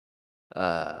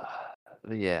 Uh,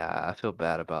 but yeah, I feel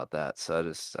bad about that, so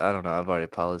I don't know, I've already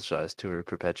apologized to her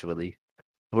perpetually.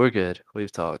 We're good.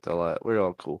 We've talked a lot. We're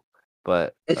all cool.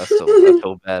 But I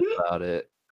feel bad about it.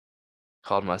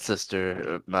 Called my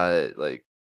sister, my, like,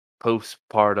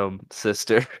 postpartum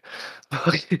sister.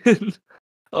 Fucking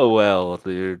oh, well,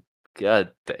 dude.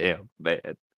 God damn,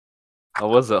 man. I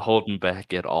wasn't holding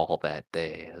back at all that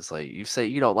day. I was like, "You say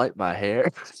you don't like my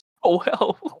hair?" Oh,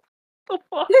 well, what the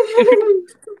fuck, dude?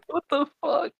 What the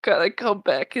fuck kinda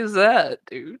comeback is that,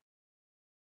 dude?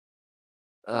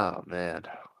 Oh, man.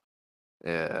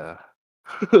 Yeah.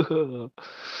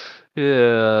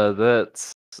 Yeah,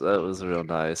 that was real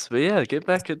nice. But, yeah, get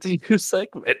back into your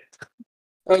segment.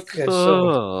 Okay, so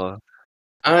Oh.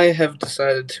 I have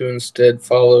decided to instead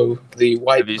follow the Have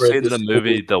white you bread seen with the Polish.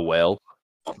 movie The Whale?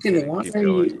 I'm Fucking kidding, why keep are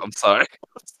going. you I'm sorry.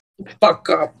 fuck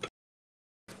up?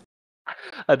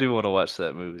 I do wanna watch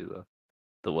that movie, though.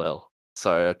 The Whale.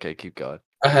 Sorry, okay, keep going.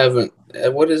 I haven't.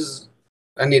 What is?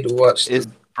 I need to watch It's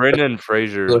the. Brendan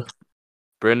Fraser.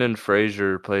 Brendan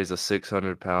Fraser plays a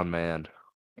 600-pound man.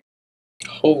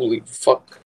 Holy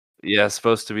fuck! Yeah, it's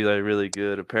supposed to be, like, really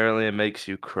good. Apparently, it makes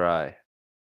you cry.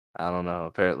 I don't know,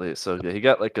 apparently it's so good. He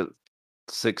got, like, a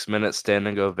 6-minute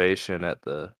standing ovation at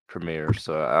the premiere,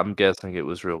 so I'm guessing it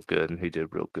was real good and he did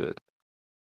real good.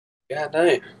 God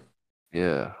dang.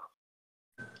 Yeah.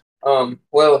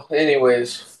 Well,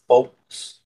 anyways,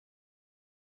 folks,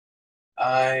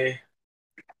 I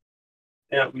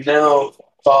am now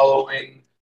following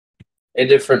a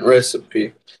different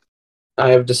recipe. I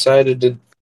have decided to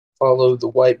follow the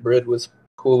white bread with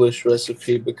coolish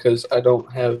recipe because I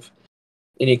don't have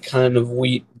any kind of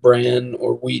wheat bran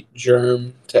or wheat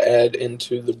germ to add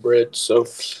into the bread, so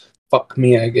fuck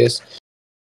me, I guess.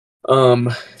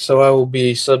 So I will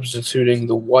be substituting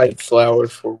the white flour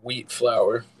for wheat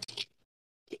flour.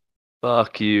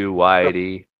 Fuck you,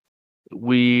 Whitey.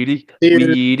 Weedy, Here,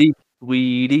 weedy,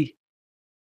 weedy.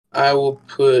 I will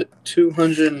put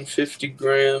 250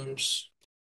 grams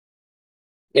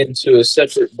into a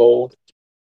separate bowl.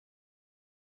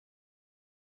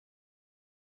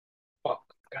 Fuck,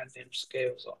 goddamn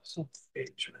scales off. Son of a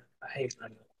bitch, man. I hate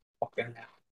running fucking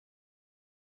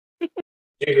now.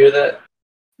 Did you hear that?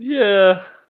 Yeah.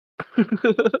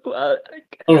 I,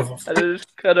 Son of a I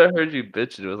just kind of heard you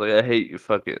bitching. It was like, I hate you,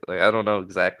 fuck it. Like, I don't know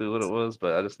exactly what it was,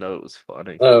 but I just know it was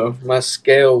funny. Oh, my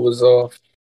scale was off.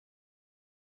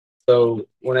 So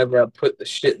whenever I put the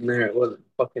shit in there, it wasn't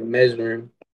fucking measuring.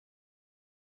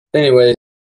 Anyways,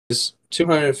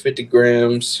 250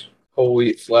 grams whole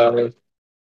wheat flour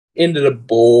into the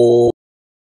bowl.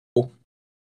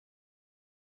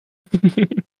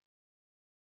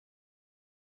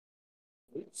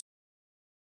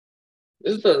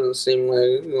 This doesn't seem like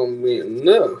it's gonna be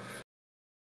enough.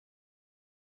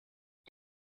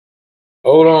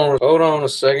 Hold on a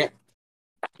second.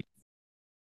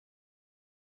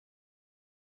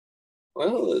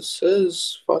 Well, it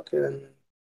says fucking.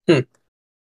 Hmm.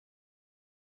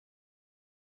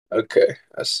 Okay,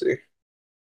 I see.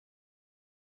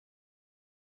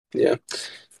 Yeah,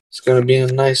 it's gonna be a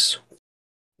nice,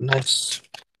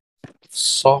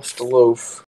 soft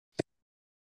loaf.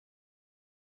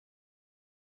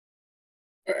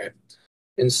 All right.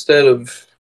 Instead of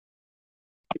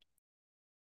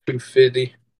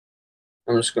 250,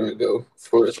 I'm just gonna go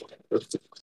for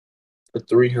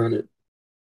 300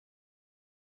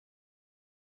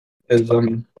 as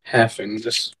I'm halving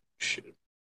this shit.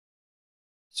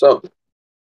 So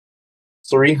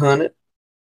 300.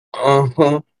 Uh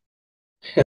huh.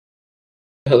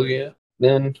 Hell yeah.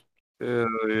 Then Hell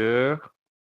yeah.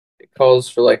 it calls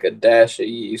for like a dash of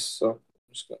yeast. So I'm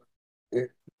just gonna. Yeah.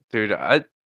 Dude,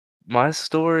 my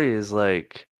story is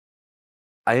like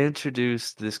I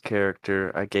introduced this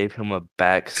character, I gave him a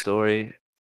backstory,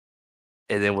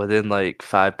 and then within like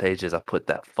 5 pages I put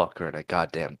that fucker in a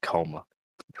goddamn coma.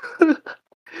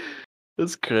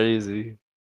 That's crazy.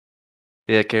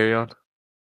 Yeah, carry on.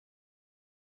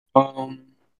 Um.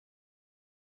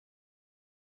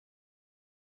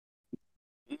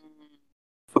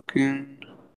 Fucking.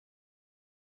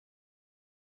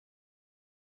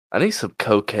 I need some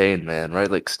cocaine, man, right?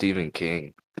 Like Stephen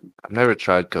King. I've never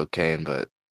tried cocaine, but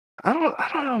I don't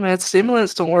know, man.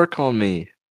 Stimulants don't work on me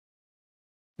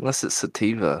unless it's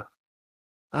sativa.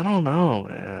 I don't know,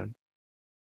 man.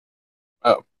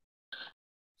 Oh.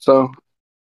 So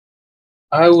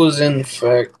I was in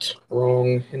fact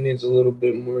wrong. It needs a little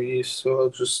bit more yeast, so I'll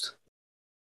just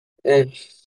eh,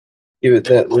 give it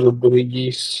that little bit of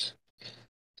yeast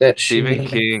that she Stephen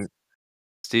needs. King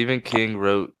Stephen King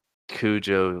wrote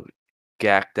Cujo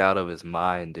gacked out of his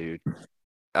mind, dude.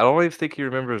 I don't even think he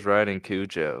remembers writing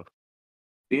Cujo.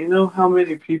 Do you know how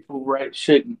many people write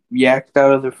shit yacked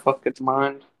out of their fucking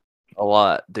mind? A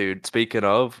lot, dude. Speaking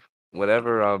of,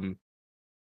 whenever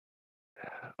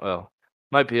well,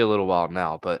 might be a little while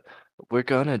now, but we're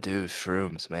gonna do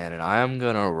shrooms, man, and I am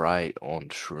gonna write on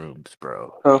shrooms,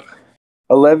 bro. Oh,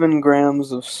 11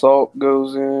 grams of salt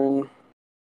goes in.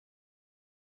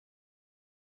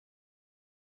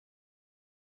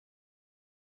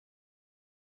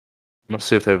 Let's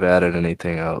see if they've added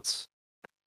anything else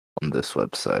on this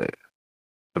website.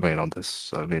 I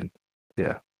mean,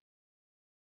 yeah.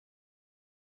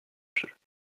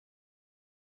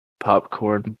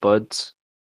 Popcorn buds.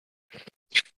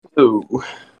 Ooh.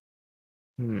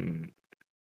 Hmm.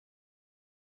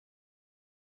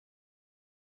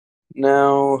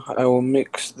 Now I will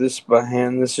mix this by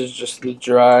hand. This is just the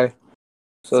dry.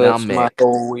 So Now that's my mixed.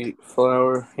 whole wheat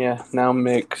flour. Yeah, now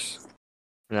mix.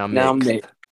 Now Now mix. mixed.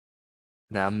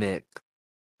 Now mixed.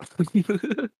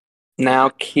 Now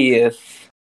kiss.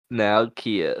 Now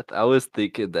Keith. I was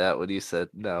thinking that when you said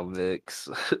now mix.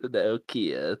 Now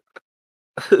Keith.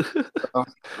 That's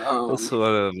Um,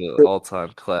 one of the put,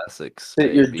 all-time classics,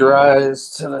 put your baby.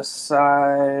 dries to the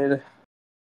side.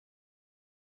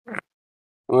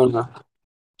 I'm gonna,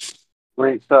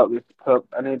 rinse out this cup.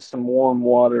 I need some warm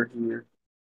water here.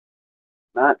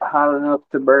 Not hot enough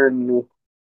to burn me.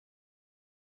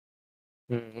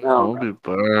 No, I'll be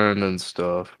burning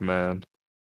stuff, man.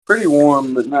 pretty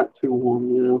warm, but not too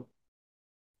warm.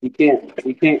 You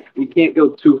can't go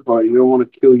too far. You don't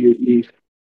want to kill your yeast.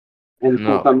 And since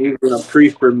No, I'm using a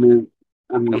pre-ferment,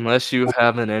 I'm unless you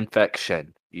have an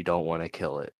infection, you don't want to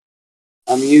kill it.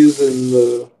 I'm using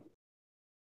the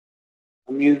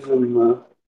I'm using the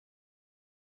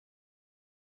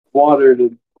water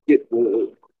to get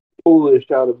the foolish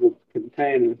out of its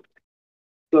container.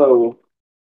 So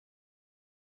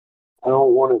I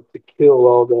don't want it to kill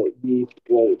all that yeast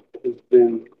that has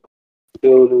been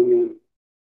building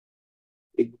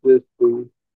and existing.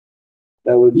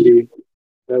 That would be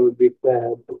that would be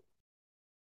sad.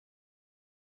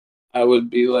 I would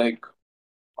be like,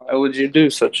 why would you do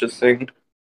such a thing?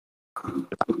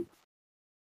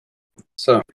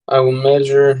 So I will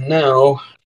measure now.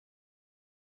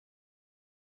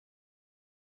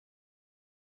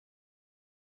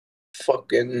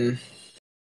 Fucking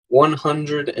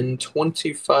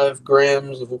 125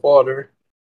 grams of water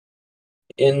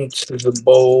into the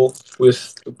bowl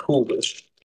with the coolest.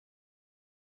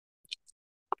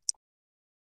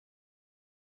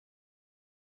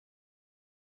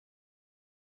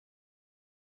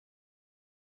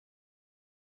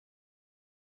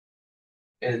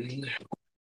 And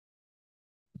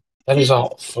that is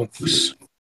all, folks.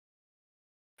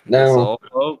 That's Now, all,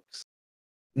 folks.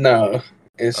 no,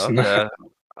 it's not. Okay.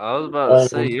 I was about to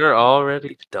say, Um, you're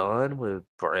already done with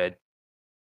bread.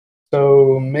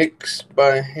 so mix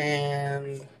by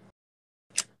hand.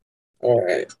 All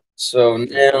right. So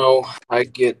now I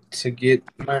get to get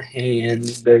my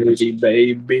hands dirty,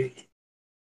 baby.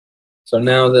 So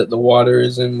now that the water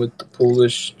is in with the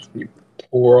Polish, you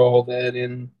pour all that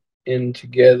in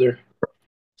together.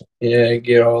 Yeah,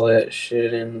 get all that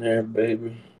shit in there,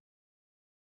 baby.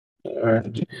 All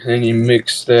right, and you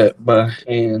mix that by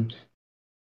hand.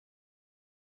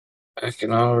 I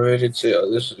can already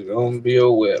tell this is gonna be a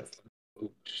whip.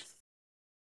 Oops.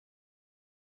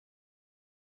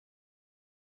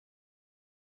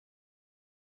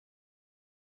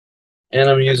 And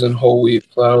I'm using whole wheat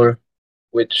flour,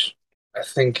 which I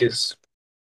think is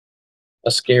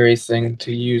a scary thing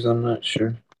to use. I'm not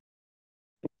sure.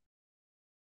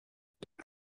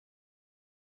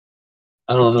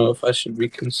 I don't know if I should be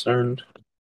concerned.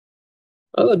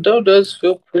 Oh, the dough does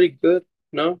feel pretty good.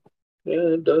 No?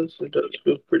 Yeah, it does. It does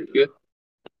feel pretty good.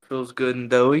 Feels good and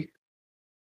doughy.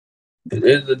 It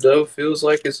is. The dough feels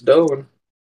like it's doughing.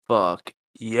 Fuck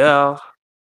yeah.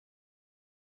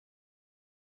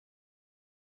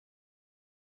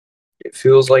 It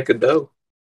feels like a dough.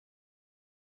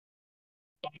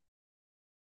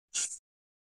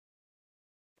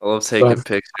 I love So taking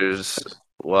pictures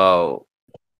while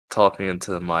talking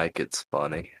into the mic. It's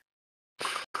funny.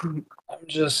 I'm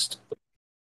just,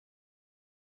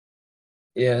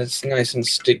 yeah, it's nice and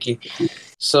sticky.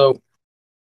 So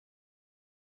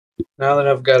now that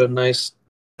I've got a nice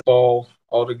ball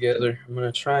all together, I'm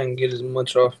going to try and get as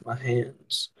much off my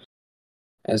hands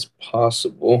as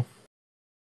possible.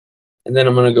 And then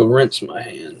I'm going to go rinse my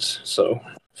hands. So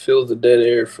feel the dead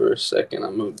air for a second.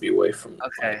 I'm going to be away from the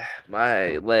mic. Okay,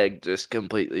 my leg just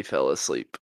completely fell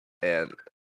asleep, and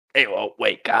it won't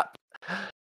wake up.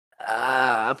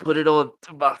 I put it on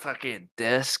to my fucking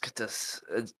desk just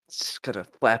kind of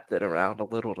flapped it around a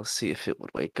little to see if it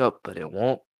would wake up, but it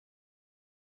won't.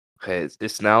 Okay,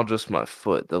 it's now just my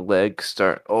foot. The legs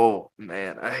start. Oh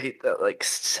man, I hate that. Like,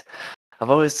 I've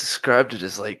always described it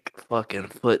as like fucking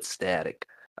foot static.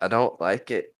 I don't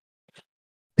like it.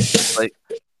 It's like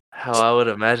how I would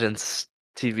imagine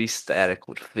TV static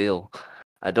would feel.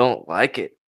 I don't like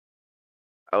it.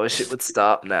 I wish it would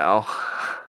stop now.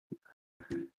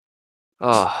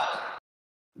 Oh,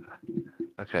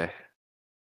 okay.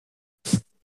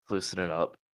 Loosen it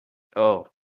up. Oh,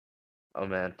 oh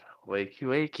man. Wakey,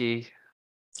 wakey.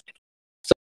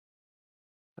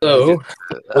 Let me So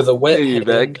with a hear wet you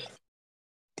back. hand,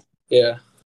 yeah,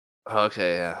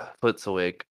 Okay, yeah. Foot's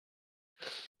awake.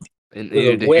 It with a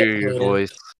needed to wet hear your hand,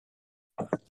 voice.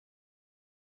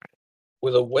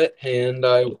 with a wet hand,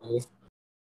 I will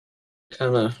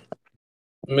kind of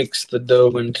mix the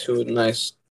dough into a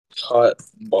nice hot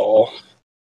ball.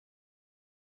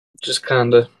 Just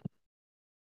kind of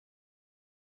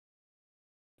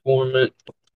form it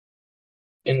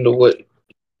into what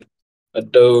a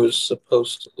dough is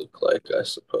supposed to look like, I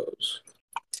suppose.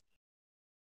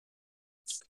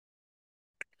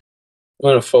 I'm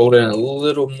gonna fold in a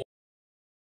little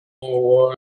more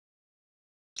water.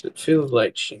 It feels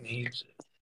like she needs it,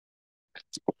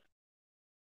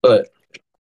 but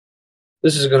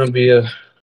This is gonna be a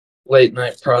late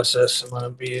night process. I'm gonna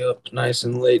be up nice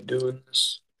and late doing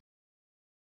this.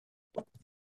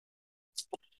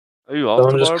 Are you So off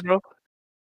I'm just, tomorrow, bro?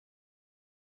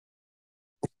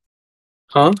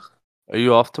 huh? Are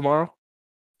you off tomorrow?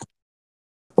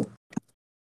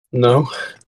 No.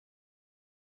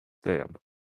 Damn.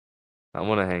 I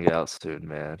wanna hang out soon,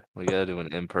 man. We gotta do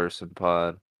an in-person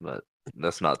pod, but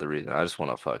that's not the reason. I just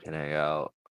wanna fucking hang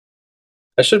out.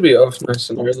 I should be off nice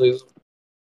and early.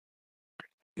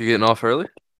 You getting off early?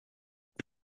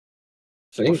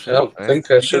 Well, I shit, don't man.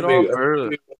 think I You get should off be. I should early.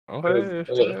 be Okay, if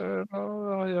uh,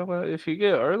 no, yeah, well, if you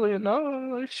get early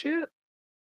enough, like shit.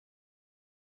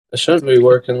 I shouldn't be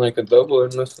working like a double or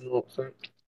nothing. I don't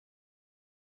think.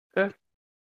 Okay.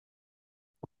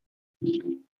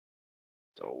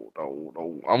 No, no,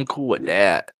 no. I'm cool with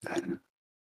that.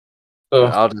 So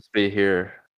I'll just be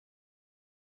here,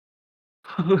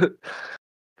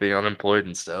 be unemployed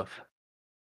and stuff.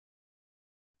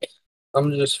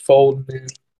 I'm just folding in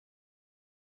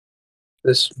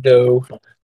this dough,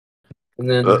 and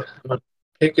then Uh, I'm gonna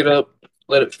pick it up,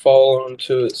 let it fall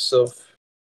onto itself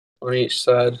on each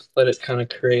side, let it kind of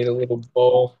create a little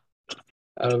ball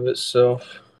out of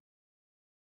itself.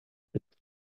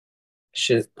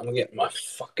 Shit, I'm gonna get my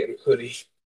fucking hoodie.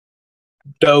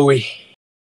 Doughy.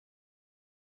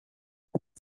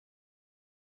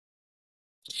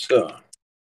 So,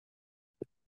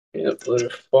 yep, let her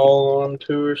fall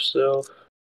onto herself.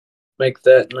 Make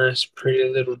that nice, pretty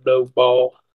little dough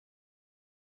ball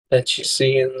that you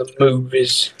see in the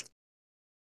movies.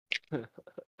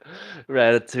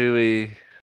 Ratatouille.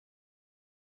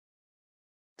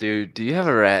 Dude, do you have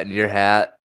a rat in your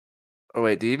hat? Oh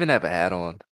wait, do you even have a hat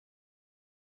on?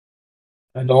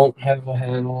 I don't have a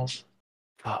hat on.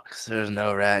 Fuck, so there's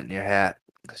no rat in your hat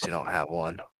because you don't have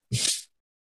one.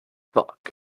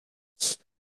 Fuck.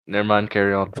 Never mind,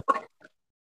 carry on.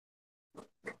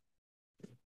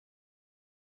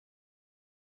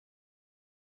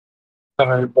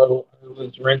 Alright, bro. I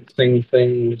was rinsing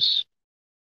things.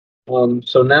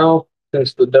 So now,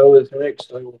 since the dough is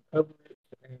mixed, I will cover it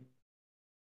and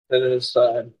set it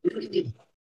aside.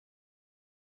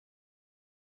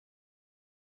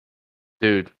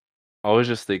 Dude, I was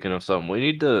just thinking of something. We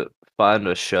need to find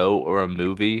a show or a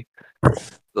movie,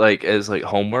 like, as, like,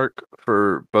 homework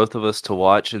for both of us to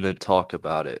watch and then talk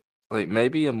about it. Like,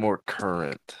 maybe a more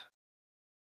current.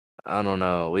 I don't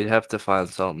know. We'd have to find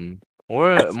something.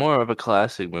 Or more of a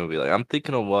classic movie. Like, I'm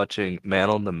thinking of watching Man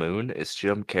on the Moon. It's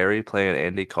Jim Carrey playing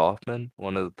Andy Kaufman,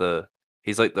 one of the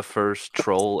he's like the first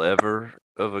troll ever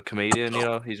of a comedian, you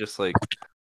know? He's just like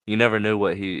you never knew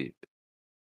what he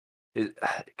it,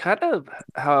 kind of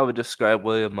how I would describe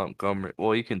William Montgomery.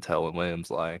 Well, you can tell when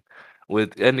William's lying.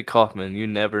 With Andy Kaufman, you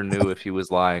never knew if he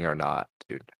was lying or not,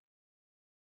 dude.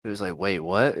 It was like, wait,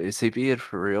 what? Is he being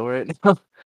for real right now?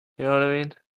 You know what I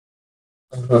mean?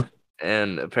 Uh-huh.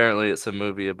 And apparently it's a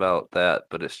movie about that,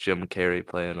 but it's Jim Carrey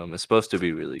playing him. It's supposed to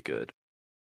be really good.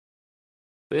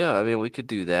 But yeah, I mean, we could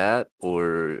do that,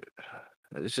 or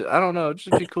I don't know. It'd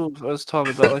just be cool if I was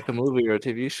talking about like a movie or a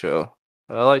TV show.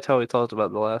 I liked how we talked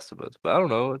about The Last of Us, but I don't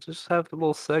know. Just have the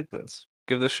little segments.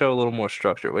 Give the show a little more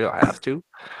structure. We don't have to,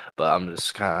 but I'm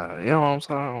just kind of, you know what I'm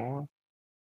saying?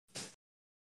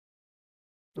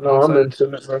 You know No, what I'm I'm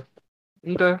into it, bro.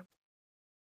 saying? Okay.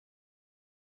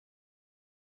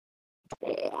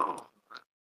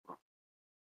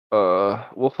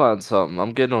 We'll find something.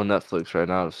 I'm getting on Netflix right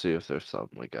now to see if there's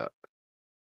something we got.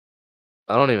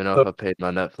 I don't even know So if I paid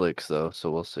my Netflix though,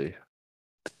 so we'll see.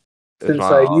 If since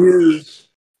not, I I'll use,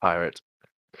 pirate.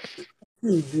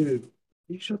 dude,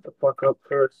 you shut the fuck up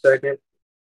for a second.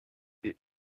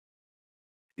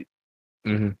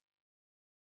 Mhm.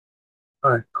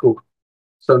 All right, cool.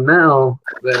 So now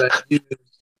that I use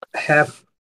half,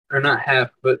 or not half,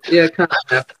 but yeah, kind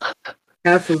of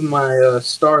half of my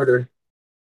starter,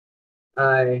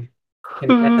 I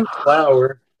can add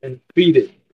flour and feed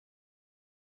it.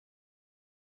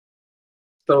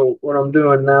 So what I'm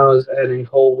doing now is adding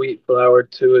whole wheat flour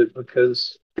to it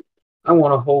because I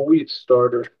want a whole wheat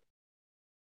starter,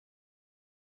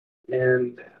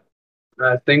 and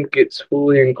I think it's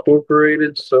fully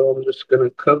incorporated. So I'm just gonna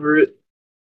cover it.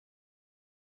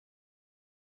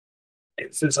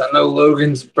 And since I know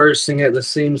Logan's bursting at the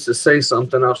seams to say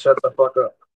something, I'll shut the fuck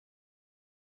up.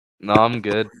 No, I'm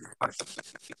good.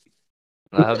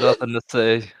 I have nothing to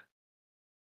say.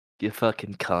 You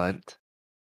fucking cunt.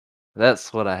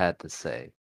 That's what I had to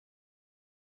say.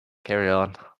 Carry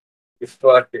on. You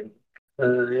fucking.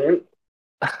 Uh,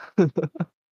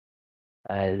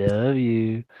 I love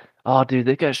you. Oh, dude,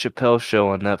 they got Chappelle's Show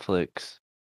on Netflix.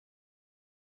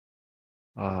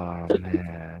 Oh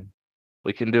man.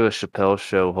 We can do a Chappelle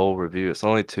Show whole review. It's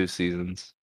only 2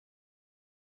 seasons.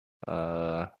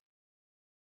 2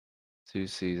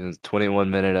 seasons,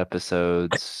 21-minute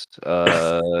episodes,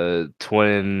 10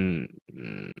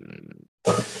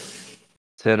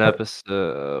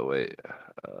 wait,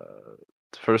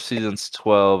 first season's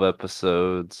 12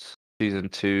 episodes, season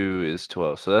 2 is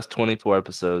 12, so that's 24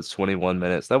 episodes, 21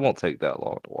 minutes. That won't take that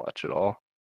long to watch it all.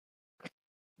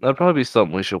 That'd probably be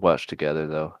something we should watch together,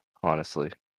 though,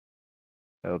 honestly.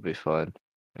 That would be fun,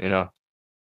 you know?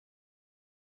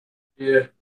 Yeah,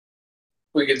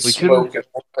 we could We could smoke and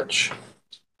watch.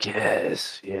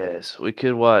 Yes, yes, we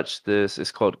could watch this.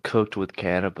 It's called Cooked with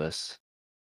Cannabis.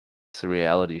 It's a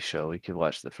reality show. We could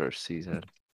watch the first season.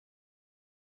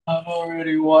 I've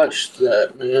already watched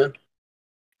that, man.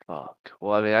 Fuck.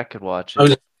 Well, I mean, I could watch I'm it.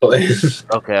 just playing.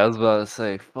 Okay, I was about to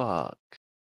say, fuck.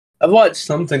 I've watched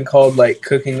something called like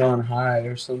Cooking on High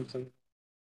or something.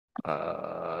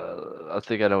 I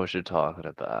think I know what you're talking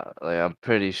about. Like, I'm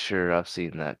pretty sure I've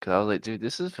seen that because I was like, dude,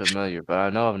 this is familiar, but I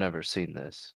know I've never seen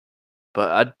this. But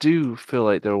I do feel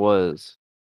like there was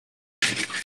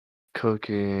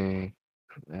cooking,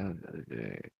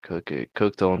 cooked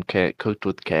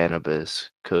with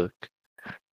cannabis,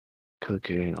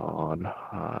 cooking on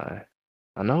high.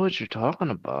 I know what you're talking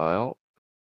about.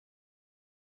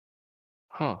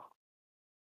 Huh.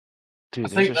 I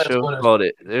Dude, think that's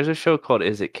what there's a show called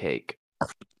Is It Cake?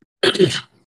 it's.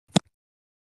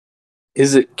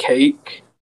 Is it cake?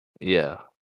 Yeah,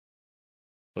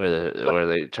 where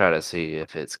they try to see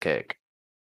if it's cake.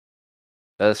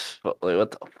 Like,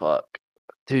 what the fuck?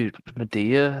 Dude,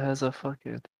 Medea has a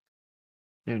fucking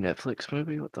new Netflix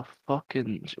movie? What the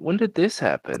fucking when did this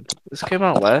happen? This came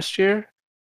out last year?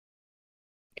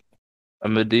 A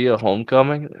Medea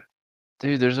Homecoming?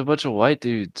 Dude, there's a bunch of white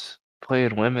dudes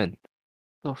playing women.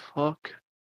 The fuck?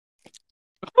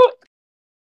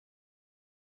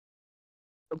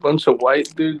 A bunch of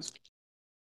white dudes.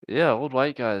 Yeah, old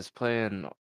white guys playing.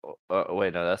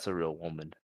 Wait, no, that's a real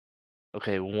woman.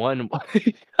 Okay, one.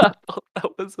 I thought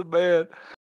that was a man.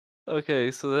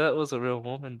 Okay, so that was a real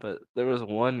woman, but there was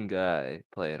one guy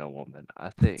playing a woman.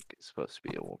 I think it's supposed to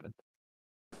be a woman.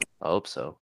 I hope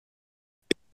so.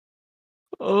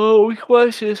 Oh, we can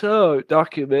watch this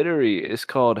documentary. It's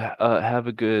called "Have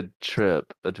a Good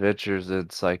Trip: Adventures in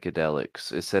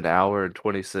Psychedelics." It's an hour and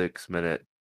 26-minute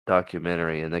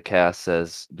documentary, and the cast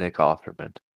says Nick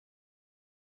Offerman.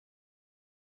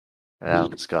 And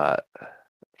Adam Scott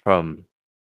from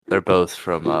they're both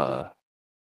from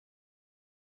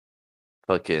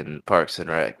fucking Parks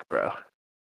and Rec, bro.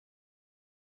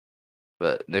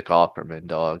 But Nick Offerman,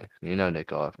 dog. You know Nick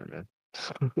Offerman.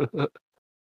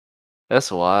 That's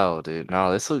wild, dude.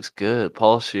 No, this looks good.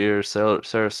 Paul Shear,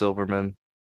 Sarah Silverman.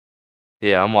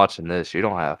 Yeah, I'm watching this. You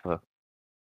don't have to.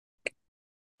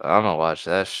 I'm gonna watch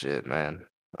that shit, man.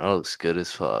 That looks good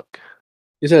as fuck.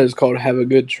 You said it's called Have a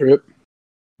Good Trip.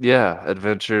 Yeah,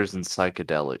 Adventures in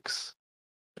Psychedelics.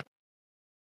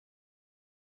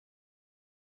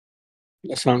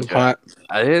 That sounds Okay. hot.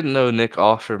 I didn't know Nick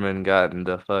Offerman got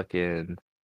into fucking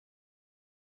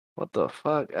what the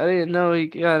fuck? I didn't know he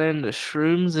got into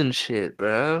shrooms and shit,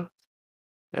 bro.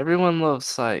 Everyone loves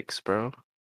psychs, bro.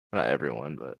 Not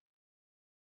everyone, but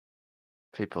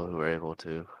people who are able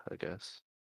to, I guess.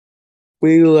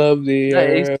 We love the That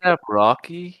air. ASAP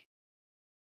Rocky?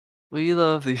 We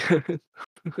love the earth.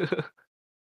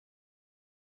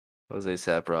 Was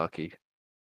ASAP Rocky?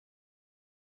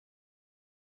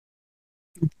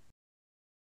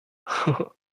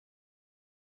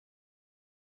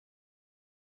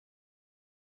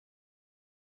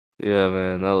 Yeah,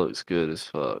 man, that looks good as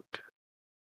fuck.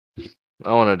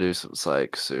 I want to do some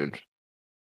psych soon.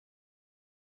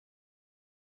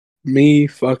 Me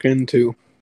fucking too.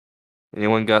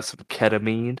 Anyone got some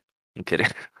ketamine? I'm kidding.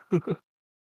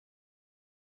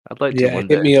 I'd like to Yeah, one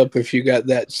hit day. me up if you got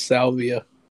that salvia.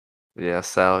 Yeah,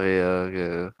 salvia,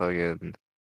 yeah, fucking,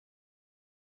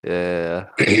 yeah,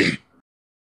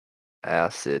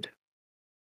 acid.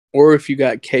 Or if you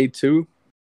got K2.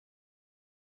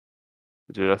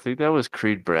 Dude, I think that was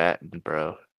Creed Bratton,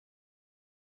 bro.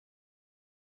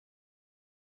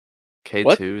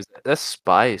 What? K2, that's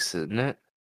spice, isn't it?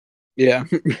 Yeah.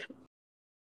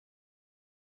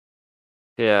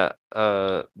 Yeah,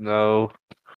 no.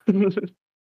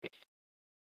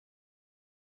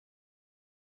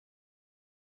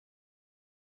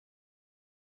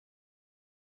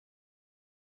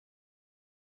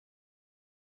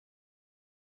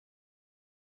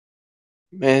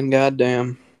 Man,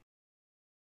 goddamn.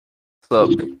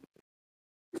 What's up?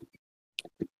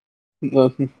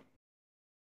 Nothing.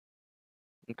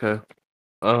 Okay.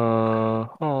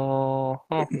 Oh.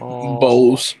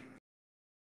 Bowls.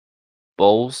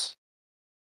 Bowls?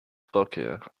 Fuck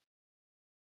yeah.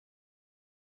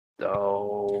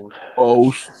 Oh,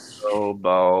 Oh, oh,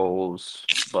 bowls,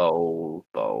 bowls,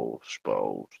 bowls,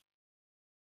 bowls.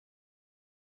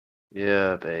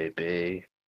 Yeah, baby.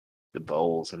 The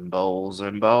bowls and bowls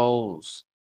and bowls.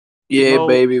 yeah, Bowls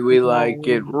baby, we and like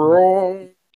it bowls. wrong.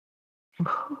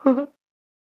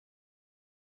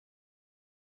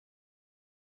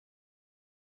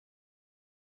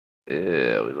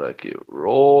 Yeah, we like it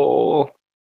raw.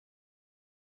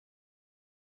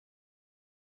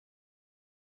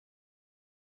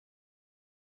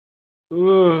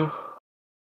 Ugh.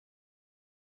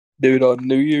 Dude, on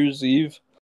New Year's Eve,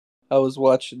 I was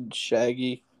watching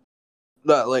Shaggy,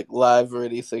 not like live or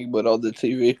anything, but on the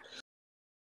TV.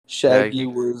 Shaggy?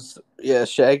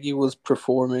 Shaggy was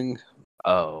performing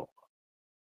Oh,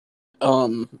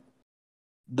 um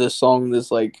the song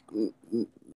that's like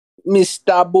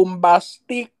Mr.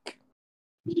 Bombastic.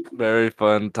 very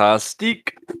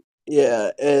fantastic.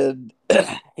 Yeah, and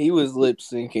he was lip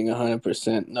syncing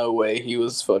 100%. No way he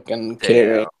was fucking Damn.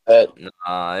 carrying that.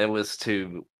 Nah, it was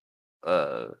too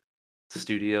uh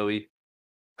studio-y.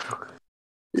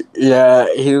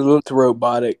 Yeah, he looked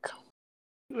robotic.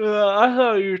 I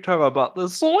thought you were talking about the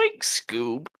Zoink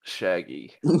Scoop,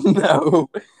 Shaggy. No,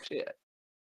 Shit.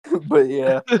 but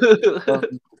yeah,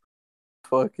 um,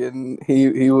 fucking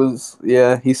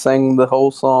he sang the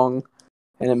whole song,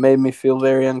 and it made me feel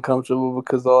very uncomfortable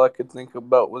because all I could think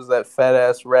about was that fat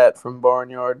ass rat from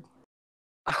Barnyard.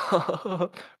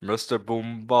 Mr.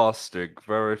 Boombastic,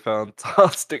 very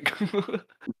fantastic.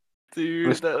 Dude,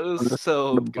 Mr. that was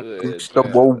so good, Mr.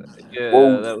 man. Whoa, Yeah,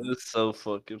 whoa, that was so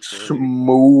fucking funny.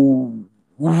 smooth.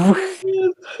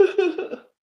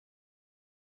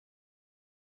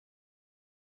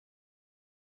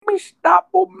 Mr.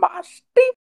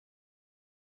 Bombastic.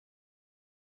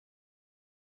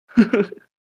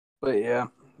 But yeah,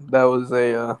 that was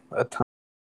a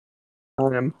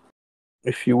time,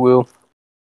 if you will.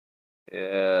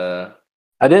 Yeah.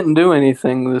 I didn't do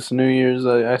anything this New Year's.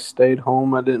 I stayed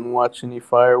home. I didn't watch any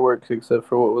fireworks except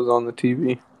for what was on the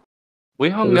TV. We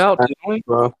It hung was out, kind didn't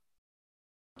we? of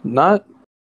not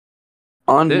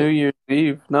on New Did Year's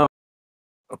Eve. No,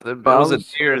 it I was a New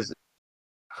was. Year's.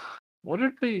 What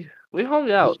did we hung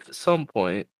out at some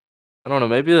point. I don't know,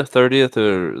 maybe the 30th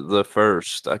or the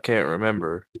 1st. I can't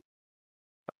remember.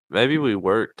 Maybe we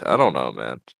worked. I don't know,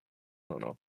 man. I don't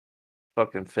know.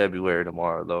 Fucking February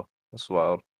tomorrow though. That's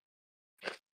wild.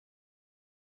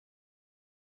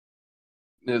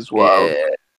 It's wild.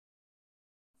 Yeah.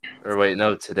 Or wait,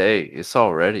 no, today. It's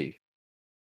already.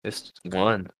 It's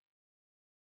 1.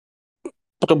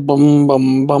 Bum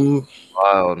bum bum.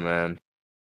 Wild, man.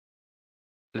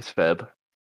 It's Feb.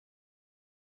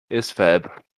 It's Feb.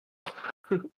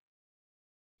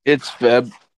 It's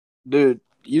Feb, dude.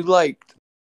 You liked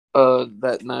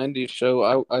that '90s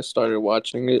show? I started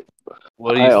watching it.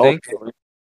 What do you I think? also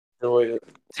enjoy it.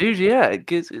 Dude, yeah,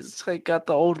 it's like got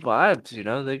the old vibes, you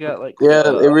know? They got like Yeah,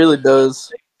 it really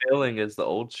does. feeling as the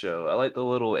old show. I like the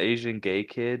little Asian gay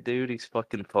kid, dude. He's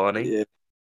fucking funny. Yeah,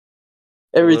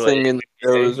 The little everything in the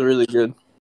Asian show gay. is really good.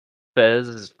 Fez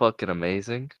is fucking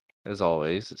amazing. As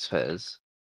always, it's Fez.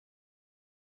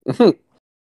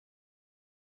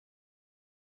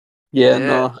 Yeah, Yeah,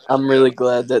 no, I'm really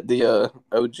glad that the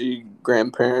OG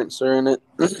grandparents are in it.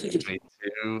 me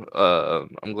too.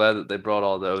 I'm glad that they brought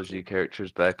all the OG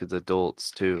characters back as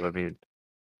adults too. I mean,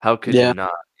 how could you Yeah,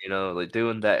 not? You know, like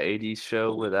doing that '80s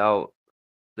show without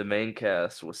the main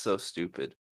cast was so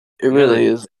stupid. it You know they really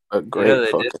is a you know great they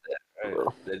did fucking that, right?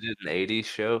 show. They did an '80s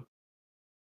show.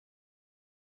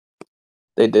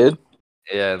 They did.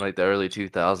 Yeah, in like the early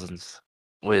 2000s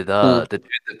with Hmm. the dude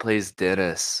that plays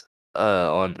Dennis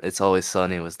on It's Always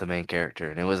Sunny was the main character,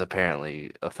 and it was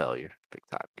apparently a failure, big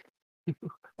time.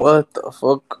 What the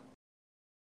fuck?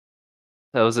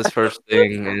 That was his first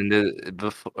thing, and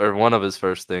before or one of his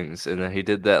first things, and then he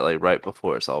did that like right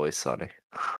before It's Always Sunny.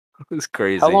 It was How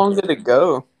crazy. long did it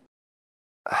go?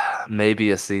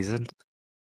 Maybe a season.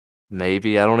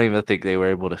 Maybe I don't even think they were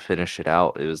able to finish it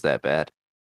out. It was that bad.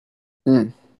 Hmm.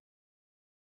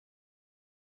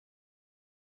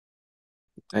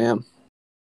 Damn,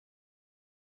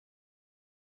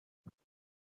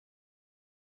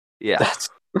 Yeah, that's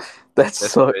that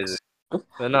that's crazy. sucks.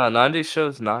 But no, 90s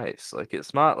show's nice. Like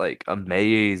it's not like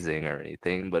amazing or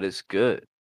anything, but it's good.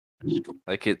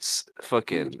 Like it's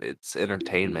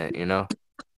entertainment, you know?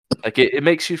 Like it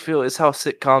makes you feel it's how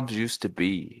sitcoms used to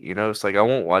be, you know? It's like I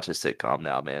won't watch a sitcom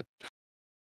now, man.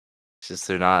 It's just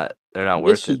they're not Yes,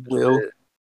 worth you it. will.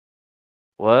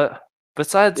 What?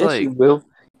 Besides Yes, you like will.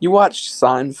 You watched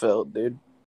Seinfeld, dude.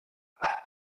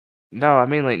 no, I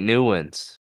mean like new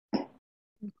ones.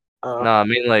 No, I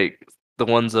mean, like, the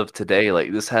ones of today,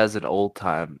 like, this has an old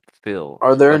time feel,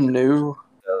 are there like, new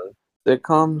uh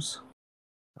sitcoms?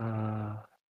 uh,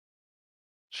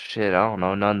 shit, I don't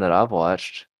know, none that I've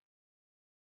watched.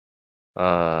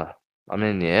 Uh, I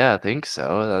mean, yeah, I think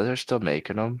so, they're still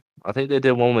making them. I think they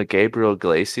did one with Gabriel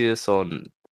Iglesias on,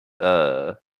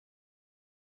 uh,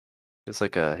 he's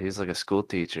like a school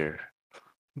teacher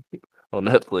on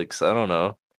Netflix, I don't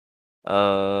know.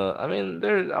 I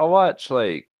mean, I'll watch,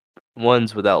 like,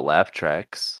 ones without laugh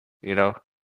tracks, you know?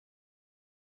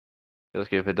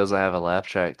 Like, if it doesn't have a laugh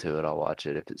track to it, I'll watch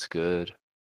it if it's good.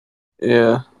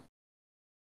 Yeah,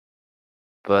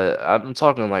 But I'm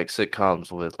talking, like,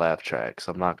 sitcoms with laugh tracks,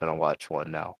 I'm not gonna watch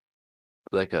one now,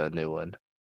 like a new one.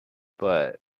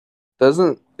 But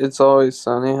doesn't It's Always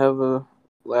Sunny have a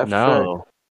laugh track? no,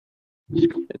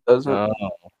 It doesn't. no,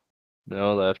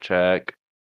 no laugh track,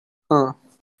 Huh?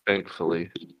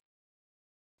 thankfully.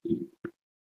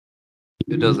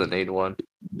 It doesn't need one.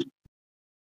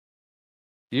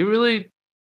 You really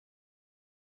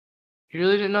you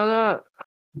really didn't know that?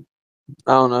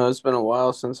 I don't know. It's been a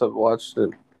while since I've watched it.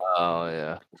 Oh,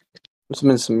 yeah. It's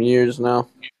been some years now.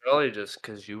 Probably just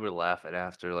because you were laughing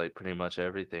after, like, pretty much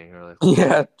everything, you're like, "What?"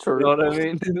 Yeah, You true. know what I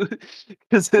mean?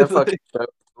 'Cause That it's fucking like show's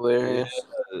yeah, hilarious.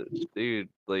 dude,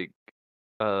 like,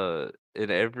 in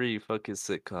every fucking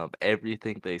sitcom,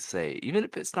 everything they say, even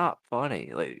if it's not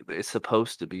funny, like, it's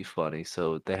supposed to be funny,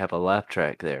 so they have a laugh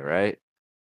track there, right?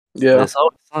 But Yeah. It's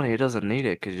Always Sunny, it doesn't need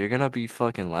it because 'cause you're gonna be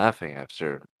fucking laughing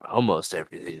after almost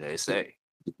everything they say.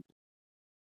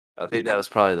 I think that was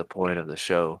probably the point of the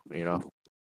show, you know?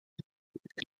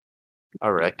 I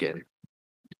reckon.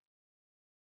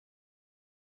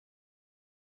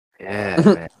 Yeah,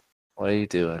 man. What are you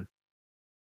doing?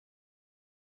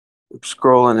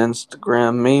 Scrolling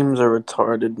Instagram. Memes are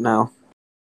retarded now.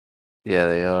 Yeah,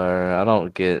 they are. I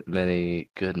don't get many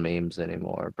good memes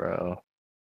anymore, bro.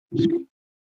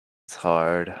 It's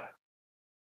hard.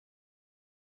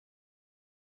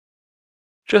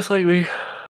 Just like me.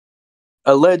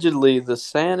 Allegedly, the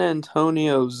San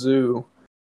Antonio Zoo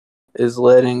is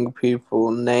letting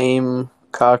people name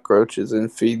cockroaches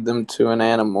and feed them to an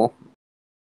animal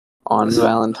on That's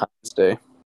Valentine's Day.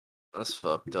 that's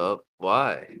fucked up.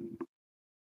 Why?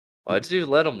 Why'd you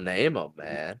let them name them,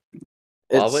 man? Why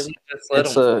It's wouldn't you just let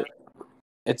it's them? a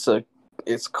it's a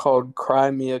it's called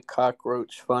Cry Me a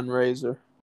Cockroach fundraiser.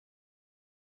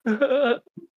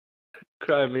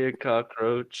 Cry me a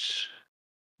cockroach.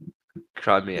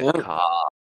 Cry me a Yep.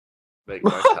 cock. Make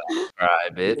my cock cry,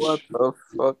 What bitch. the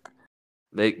fuck?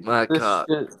 Make my This cock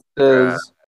shit cry.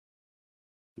 says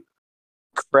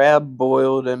crab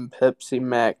boiled in Pepsi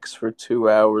Max for 2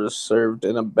 hours, served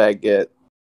in a baguette.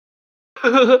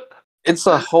 It's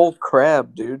a whole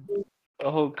crab, dude.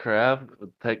 A whole crab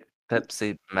with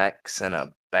Pepsi Max and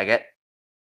a baguette.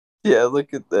 Yeah,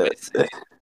 look at Let that. me see.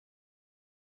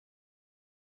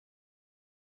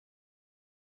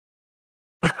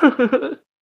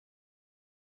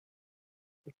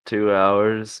 2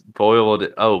 hours, boiled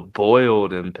in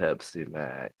Pepsi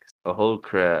Max, a whole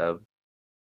crab.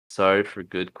 Sorry for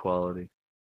good quality.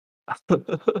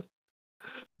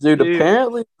 Dude, Dude,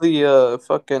 apparently the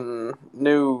fucking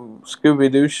new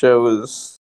Scooby Doo show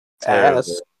is ass.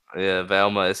 terrible. Yeah,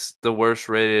 Velma is the worst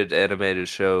rated animated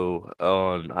show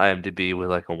on IMDb with,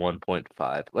 like, a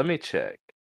 1.5. Let me check.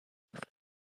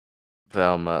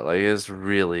 Velma, like, it's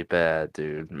really bad,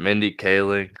 dude. Mindy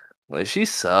Kaling, like, she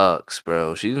sucks,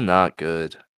 bro, she's not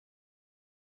good.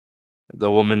 The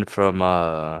woman from,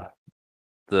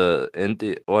 the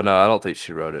Indi well, no, I don't think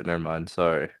she wrote it, never mind,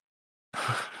 sorry.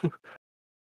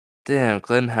 Damn,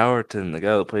 Glenn Howerton, the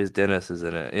guy that plays Dennis, is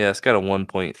in it. Yeah, it's got a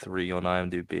 1.3 on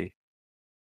IMDb.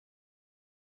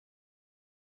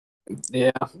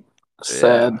 Yeah, Yeah,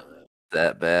 sad.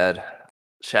 that bad.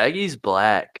 Shaggy's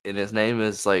black, and his name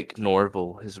is, like,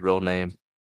 Norval, his real name.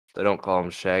 They don't call him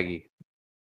Shaggy.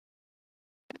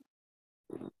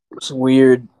 It's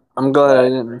weird. I'm glad I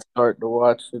Black. didn't start to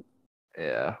watch it.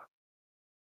 Yeah.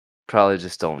 Probably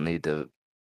just don't need to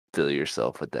fill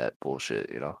yourself with that bullshit,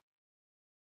 you know?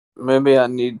 Maybe I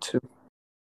need to.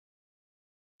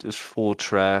 Just full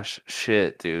trash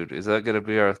shit, dude. Is that gonna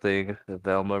be our thing, the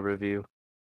Velma review?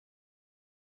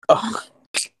 Oh,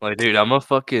 Like, dude, Imma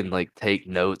fucking, like, take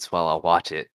notes while I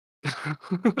watch it.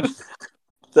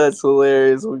 that's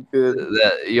hilarious. We could.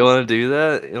 That you wanna do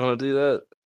that? You wanna do that?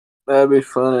 That'd be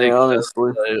funny, Take notes,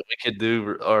 honestly. we could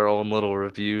do our own little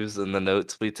reviews and the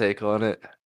notes we take on it.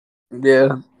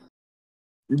 Yeah,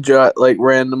 jot like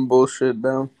random bullshit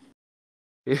down.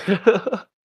 Yeah.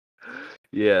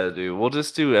 Yeah, dude, we'll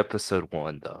just do episode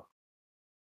 1, though,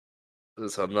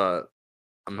 'cause I'm not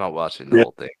watching the Yeah.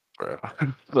 whole thing. bro.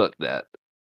 Fuck that.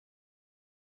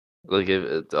 Like, if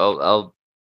it I'll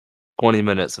 20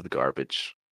 minutes of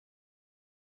garbage.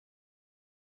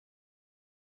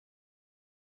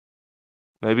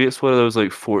 Maybe it's one of those,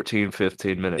 like, 14,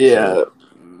 15-minute shows. Yeah,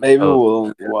 maybe Oh, we'll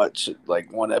only watch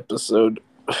like one episode.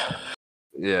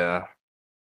 yeah.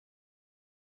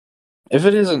 If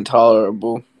it isn't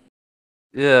tolerable,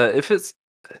 Yeah, if it's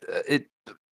it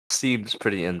seems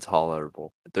pretty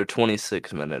intolerable. They're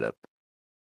 26-minute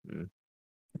mm,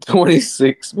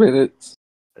 26 minutes.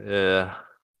 yeah.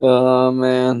 Oh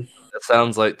man. That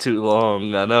sounds like too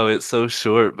long. I know it's so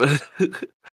short, but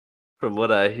from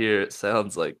what I hear, it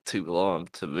sounds like too long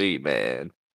to me,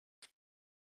 man.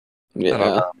 I don't Yeah.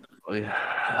 know.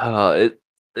 Yeah,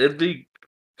 it'd be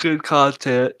good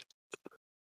content.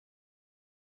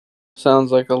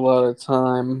 Sounds like a lot of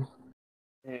time.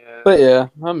 Yeah. But yeah,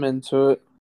 I'm into it.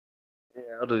 Yeah,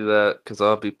 I'll do that because 'cause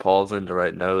I'll be pausing to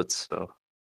write notes, so,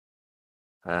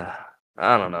 uh,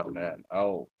 I don't know, man.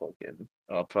 I'll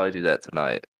probably do that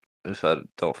tonight if I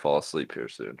don't fall asleep here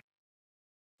soon.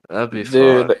 That'd be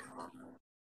fun. Dude,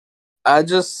 I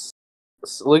just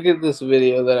look at this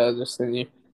video that I just sent you.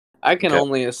 I can Okay.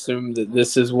 only assume that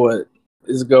this is what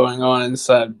is going on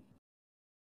inside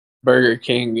Burger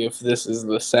King if this is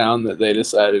the sound that they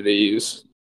decided to use.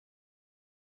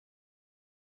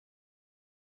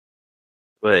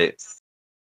 Wait.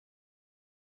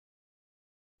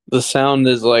 The sound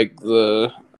is like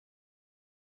the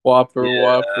Whopper Yeah,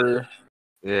 Whopper.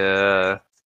 yeah.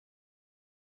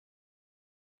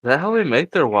 Is that how they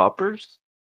make their Whoppers?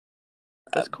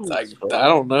 I, That's cool I, as fuck. I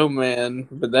don't know, man,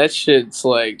 but that shit's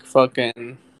like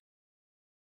fucking.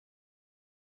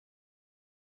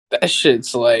 That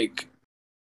shit's like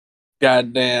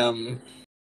goddamn.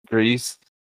 Grease.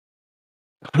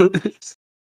 Yeah,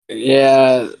 that's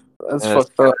Yeah, it's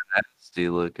fucked up. kinda nasty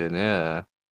looking, yeah.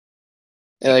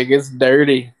 Yeah, like it's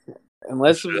dirty. For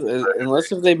Unless if, sure.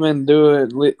 unless if they've been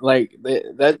doing like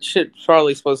that shit's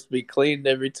probably supposed to be cleaned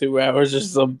every 2 hours or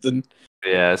something.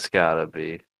 Yeah, it's gotta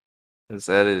be. 'Cause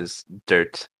that is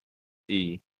dirt.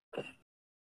 E.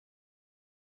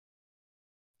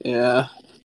 Yeah,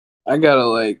 I gotta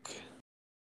like.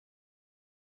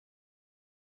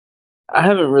 I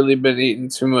haven't really been eating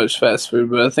too much fast food,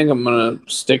 but I think I'm gonna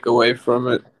stick away from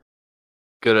it.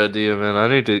 Good idea, man. I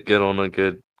need to get on a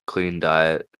good clean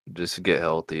diet just to get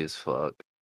healthy as fuck.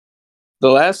 The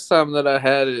last time that I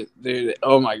had it, dude,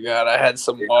 oh my god, I had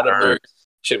some It Whataburger. hurts,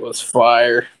 Shit was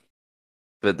fire.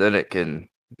 but then it can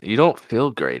you don't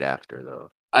feel great after though,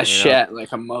 I you know? shat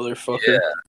like a motherfucker. Yeah.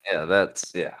 Yeah,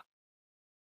 that's yeah.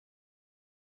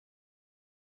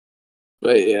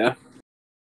 But yeah.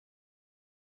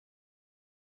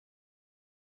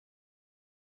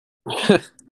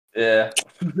 Yeah.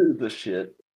 The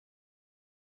shit.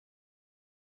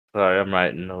 Sorry, I'm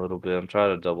writing a little bit. I'm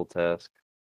trying to double task,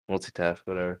 multitask,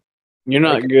 whatever. You're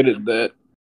I not can good at that.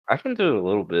 I can do it a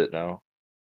little bit now.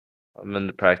 I'm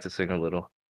into practicing a little.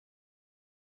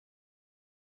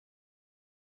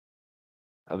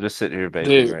 I'm just sitting here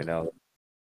baking Dude, right now.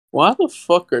 why the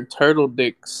fuck are turtle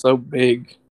dicks so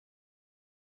big?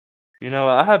 You know,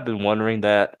 I have been wondering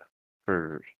that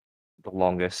for the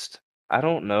longest. I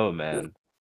don't know, man.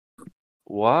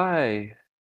 Why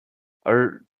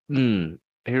are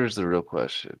here's the real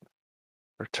question.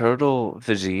 Are turtle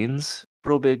vagines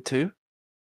real big too?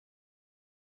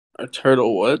 Are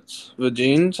turtle what's?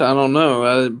 Vagines? I don't know.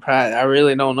 I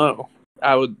really don't know.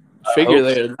 I would I figure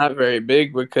hope so. they're not very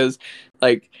big because,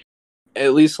 like,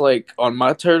 at least like on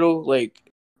my turtle,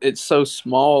 like it's so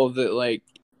small that like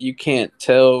you can't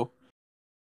tell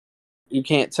you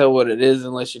can't tell what it is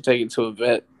unless you take it to a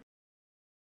vet.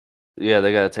 Yeah,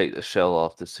 they gotta take the shell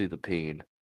off to see the peen.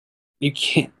 You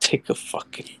can't take a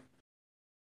fucking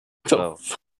the Oh.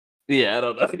 Yeah, I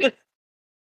don't know. I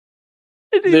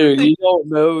didn't even dude. think You don't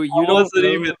know. I wasn't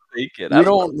even thinking. I You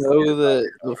thought don't they know did like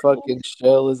that the fucking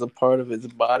shell is a part of its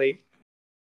body.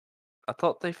 I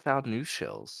thought they found new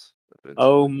shells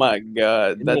Oh eventually. my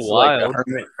god, In the that's like a wild.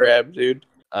 hermit crab, dude.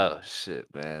 Oh shit,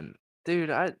 man. Dude,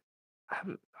 I'm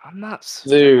not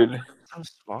Dude, so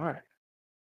smart.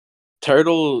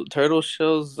 turtle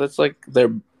shells. That's like their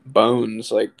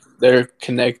bones. Like they're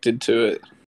connected to it.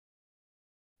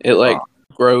 It Oh, like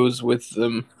grows with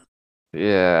them.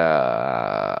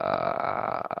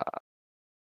 yeah.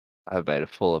 I've made a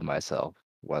fool of myself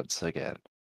once again.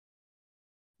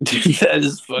 Dude, that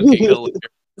is fucking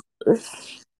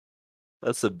hilarious.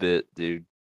 That's a bit, dude.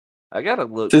 I gotta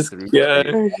look This through things. guy. I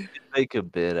could make a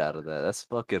bit out of that. That's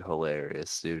fucking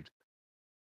hilarious, dude.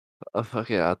 I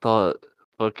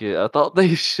thought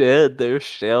they shed their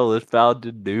shell and found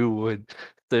a new one.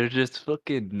 They're just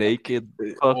fucking naked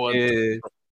What? fucking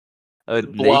A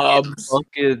naked Blobs.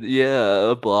 fucking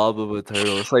yeah, a blob of a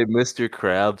turtle. It's like Mr.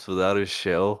 Krabs without his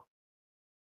shell.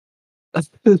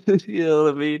 You know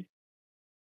what I mean?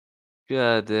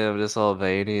 God damn, just all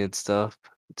veiny and stuff.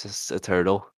 Just a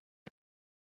turtle.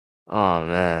 Oh,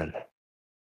 man.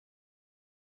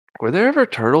 Were there ever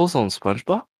turtles on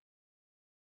SpongeBob?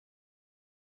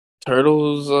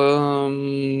 Turtles,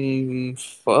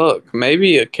 fuck.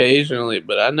 Maybe occasionally,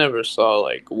 but I never saw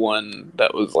like one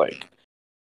that was like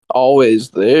always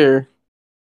there.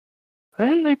 Why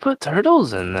didn't they put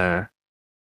turtles in there?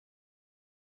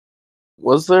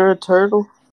 Was there a turtle?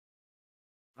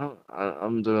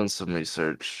 I'm doing some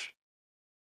research.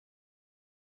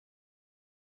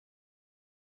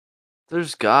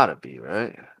 There's gotta be,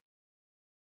 right?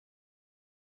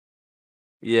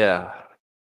 Yeah.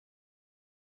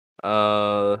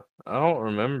 I don't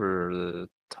remember the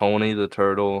Tony the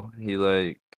turtle.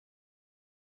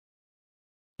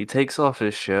 He takes off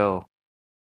his shell.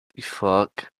 You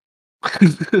fuck.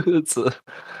 It's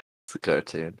a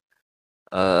cartoon.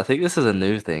 I think this is a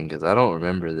new thing because I don't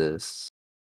remember this.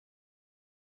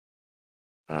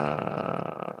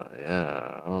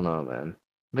 Yeah, I don't know, man.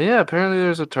 But yeah, apparently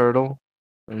there's a turtle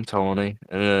and Tony,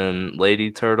 and then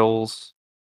lady turtles.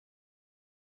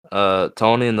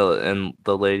 Tony and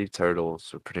the lady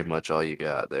turtles are pretty much all you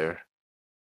got there.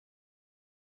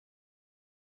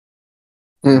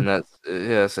 Hmm. And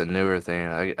yeah, it's a newer thing.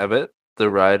 I bet the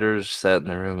writers sat in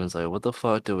the room and was like, "What the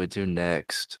fuck do we do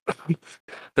next?"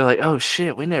 They're like, "Oh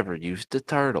shit, we never used the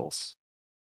turtles."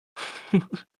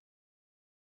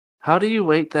 How do you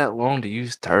wait that long to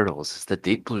use turtles? It's the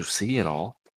deep blue sea and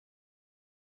all.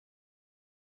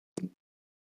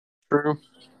 True.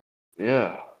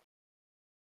 Yeah.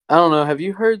 I don't know. Have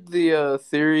you heard the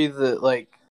theory that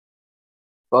like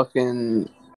fucking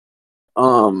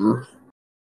um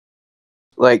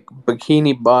like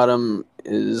Bikini Bottom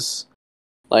is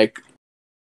like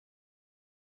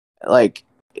like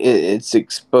it's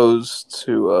exposed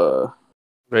to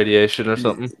Radiation or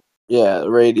something? yeah,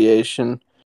 radiation,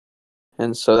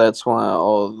 and so that's why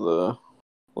all the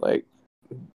like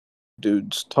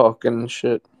dudes talking and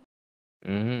shit.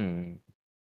 Mm.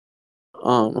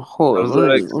 Hold How up, does that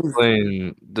let me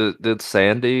explain did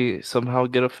Sandy somehow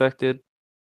get affected?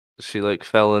 She, like,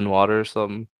 fell in water or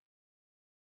something?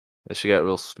 And she got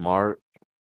real smart?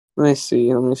 let me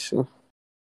see.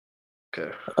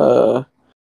 Okay. Uh,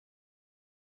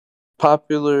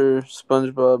 popular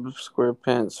SpongeBob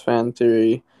SquarePants fan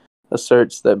theory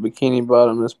asserts that Bikini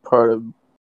Bottom is part of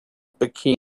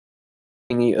Bikini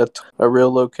a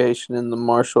real location in the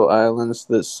Marshall Islands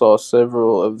that saw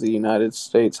several of the United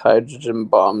States hydrogen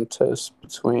bomb tests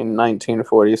between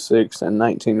 1946 and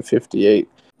 1958.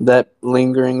 That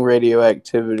lingering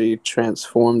radioactivity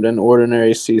transformed an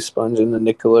ordinary sea sponge into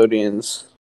Nickelodeon's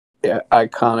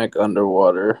iconic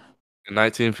underwater. In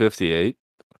 1958?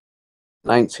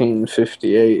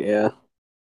 1958, yeah.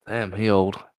 Damn, he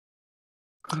old.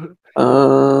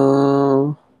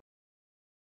 Uh,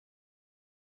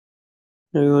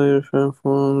 Regulator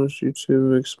transforms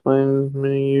YouTube explains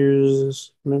many years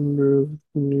as member of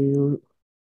New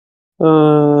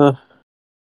York.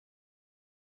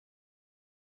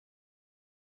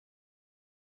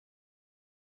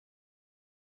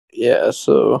 Yeah,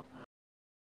 so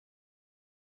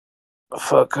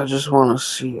fuck, I just want to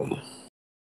see.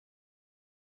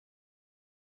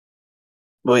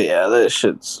 But yeah, that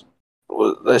shit's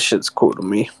cool to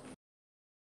me.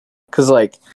 Cause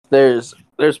like there's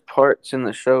parts in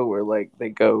the show where like they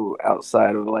go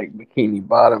outside of like Bikini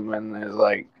Bottom and there's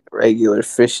like regular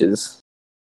fishes.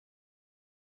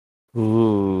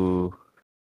 Ooh.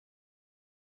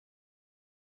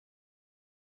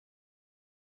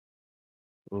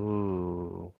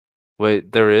 Ooh.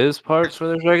 Wait, there is parts where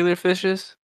there's regular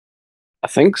fishes? I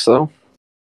think so.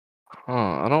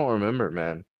 Huh, I don't remember,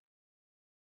 man.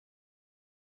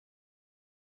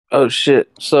 Oh shit!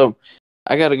 So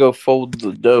I gotta go fold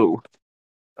the dough.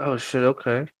 Oh shit,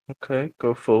 okay. Okay,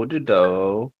 go fold your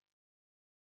dough.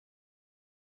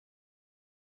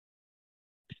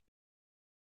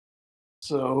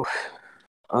 So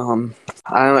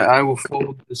I will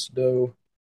fold this dough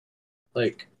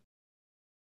like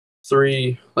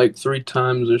three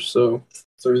times or so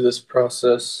through this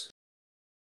process.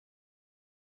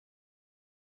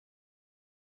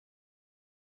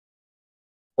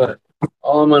 But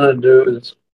all I'm gonna do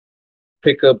is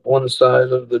pick up one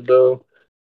side of the dough,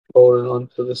 fold it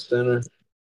onto the center,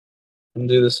 and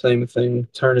do the same thing,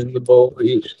 turning the bowl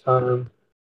each time,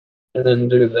 and then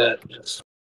do that just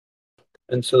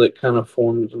until it kind of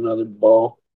forms another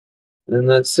ball. And then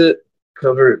that's it.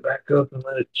 Cover it back up and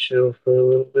let it chill for a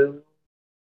little bit.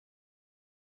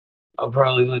 I'll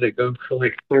probably let it go for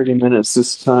like 30 minutes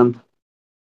this time.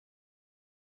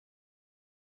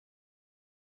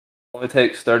 Only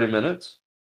takes 30 minutes.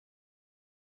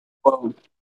 Well,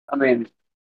 I mean,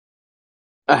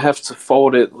 I have to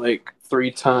fold it like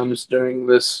 3 times during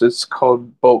this. It's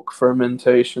called bulk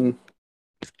fermentation.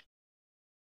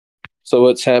 So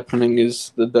what's happening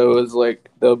is the dough is like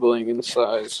doubling in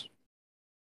size.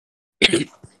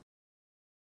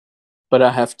 But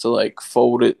I have to like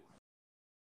fold it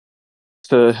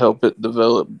to help it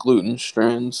develop gluten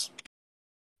strands.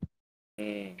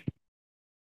 Mm.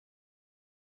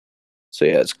 So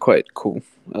yeah, it's quite cool.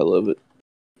 I love it.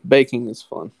 Baking is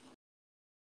fun.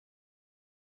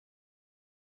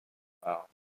 Wow.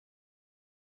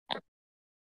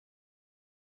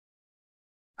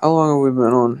 How long have we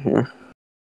been on here?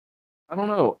 I don't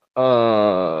know.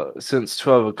 Since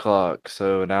 12 o'clock,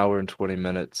 so an hour and 20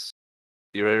 minutes.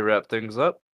 You ready to wrap things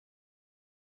up?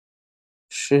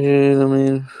 Shit, I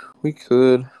mean, we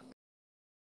could.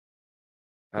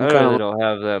 I I'm kind really of don't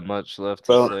have that much left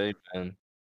to about. say, man.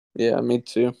 Yeah, me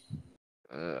too.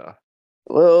 Yeah.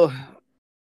 Well,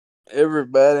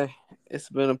 everybody, it's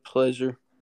been a pleasure.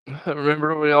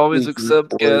 Remember, we always Speaking accept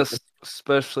for you. guests,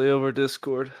 especially over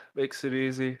Discord. Makes it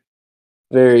easy.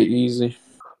 Very easy.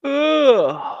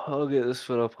 I'll get this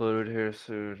foot uploaded here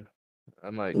soon. I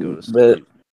might go to But sleep.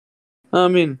 I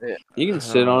mean, Yeah. you can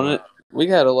sit on it. We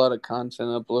got a lot of content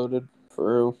uploaded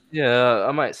for real. Yeah,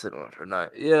 I might sit on it for a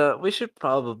night. Yeah, we should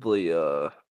probably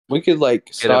We could like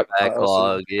get a stockpile some.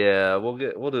 backlog. Yeah, we'll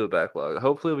do a backlog.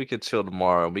 Hopefully we can chill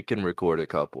tomorrow. We can record a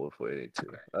couple if we need to.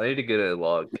 I need to get a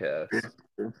log cast.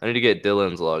 I need to get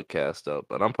Dylan's log cast up,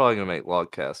 but I'm probably gonna make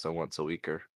log cast on once a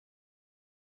weeker.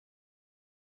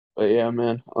 But yeah,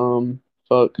 man.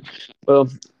 Fuck. Well,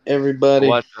 I everybody,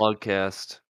 watch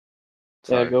logcast.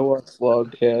 yeah, Sorry. go watch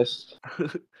Vlogcast.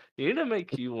 You need to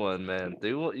make you one, man.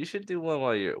 Do one. You should do one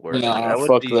while you're at work. Nah, That would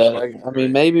fuck be that. fucking I mean,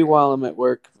 great. maybe while I'm at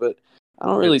work, but I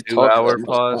don't Like a really talk that 2 hour much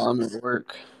pod. while I'm at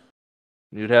work.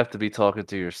 You'd have to be talking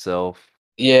to yourself.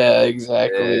 Yeah,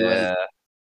 exactly. Like, Yeah.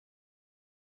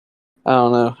 I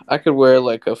don't know. I could wear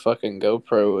like a fucking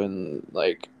GoPro and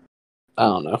like, I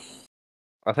don't know.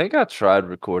 I think I tried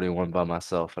recording one by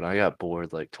myself and I got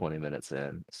bored like 20 minutes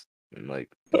in. And like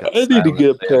got I need to silent get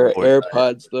a the pair of entire time.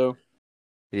 AirPods though.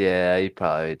 Yeah, you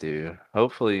probably do.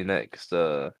 Hopefully next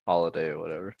holiday or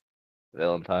whatever.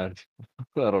 Valentine's.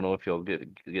 I don't know if you'll get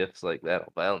gifts like that on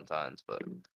Valentine's, but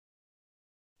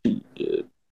Yeah.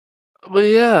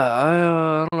 yeah, I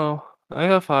don't know. I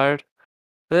got fired.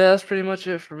 Yeah, that's pretty much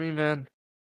it for me, man.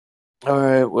 All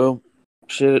right. Well,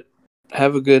 shit.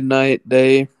 Have a good night,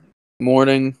 day,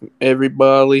 morning,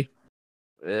 everybody.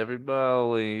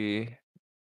 Everybody,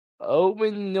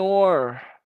 open door.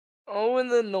 Open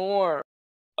the door.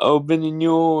 Open in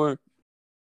your.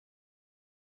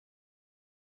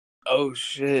 Oh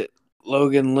shit.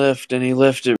 Logan left and he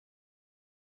left it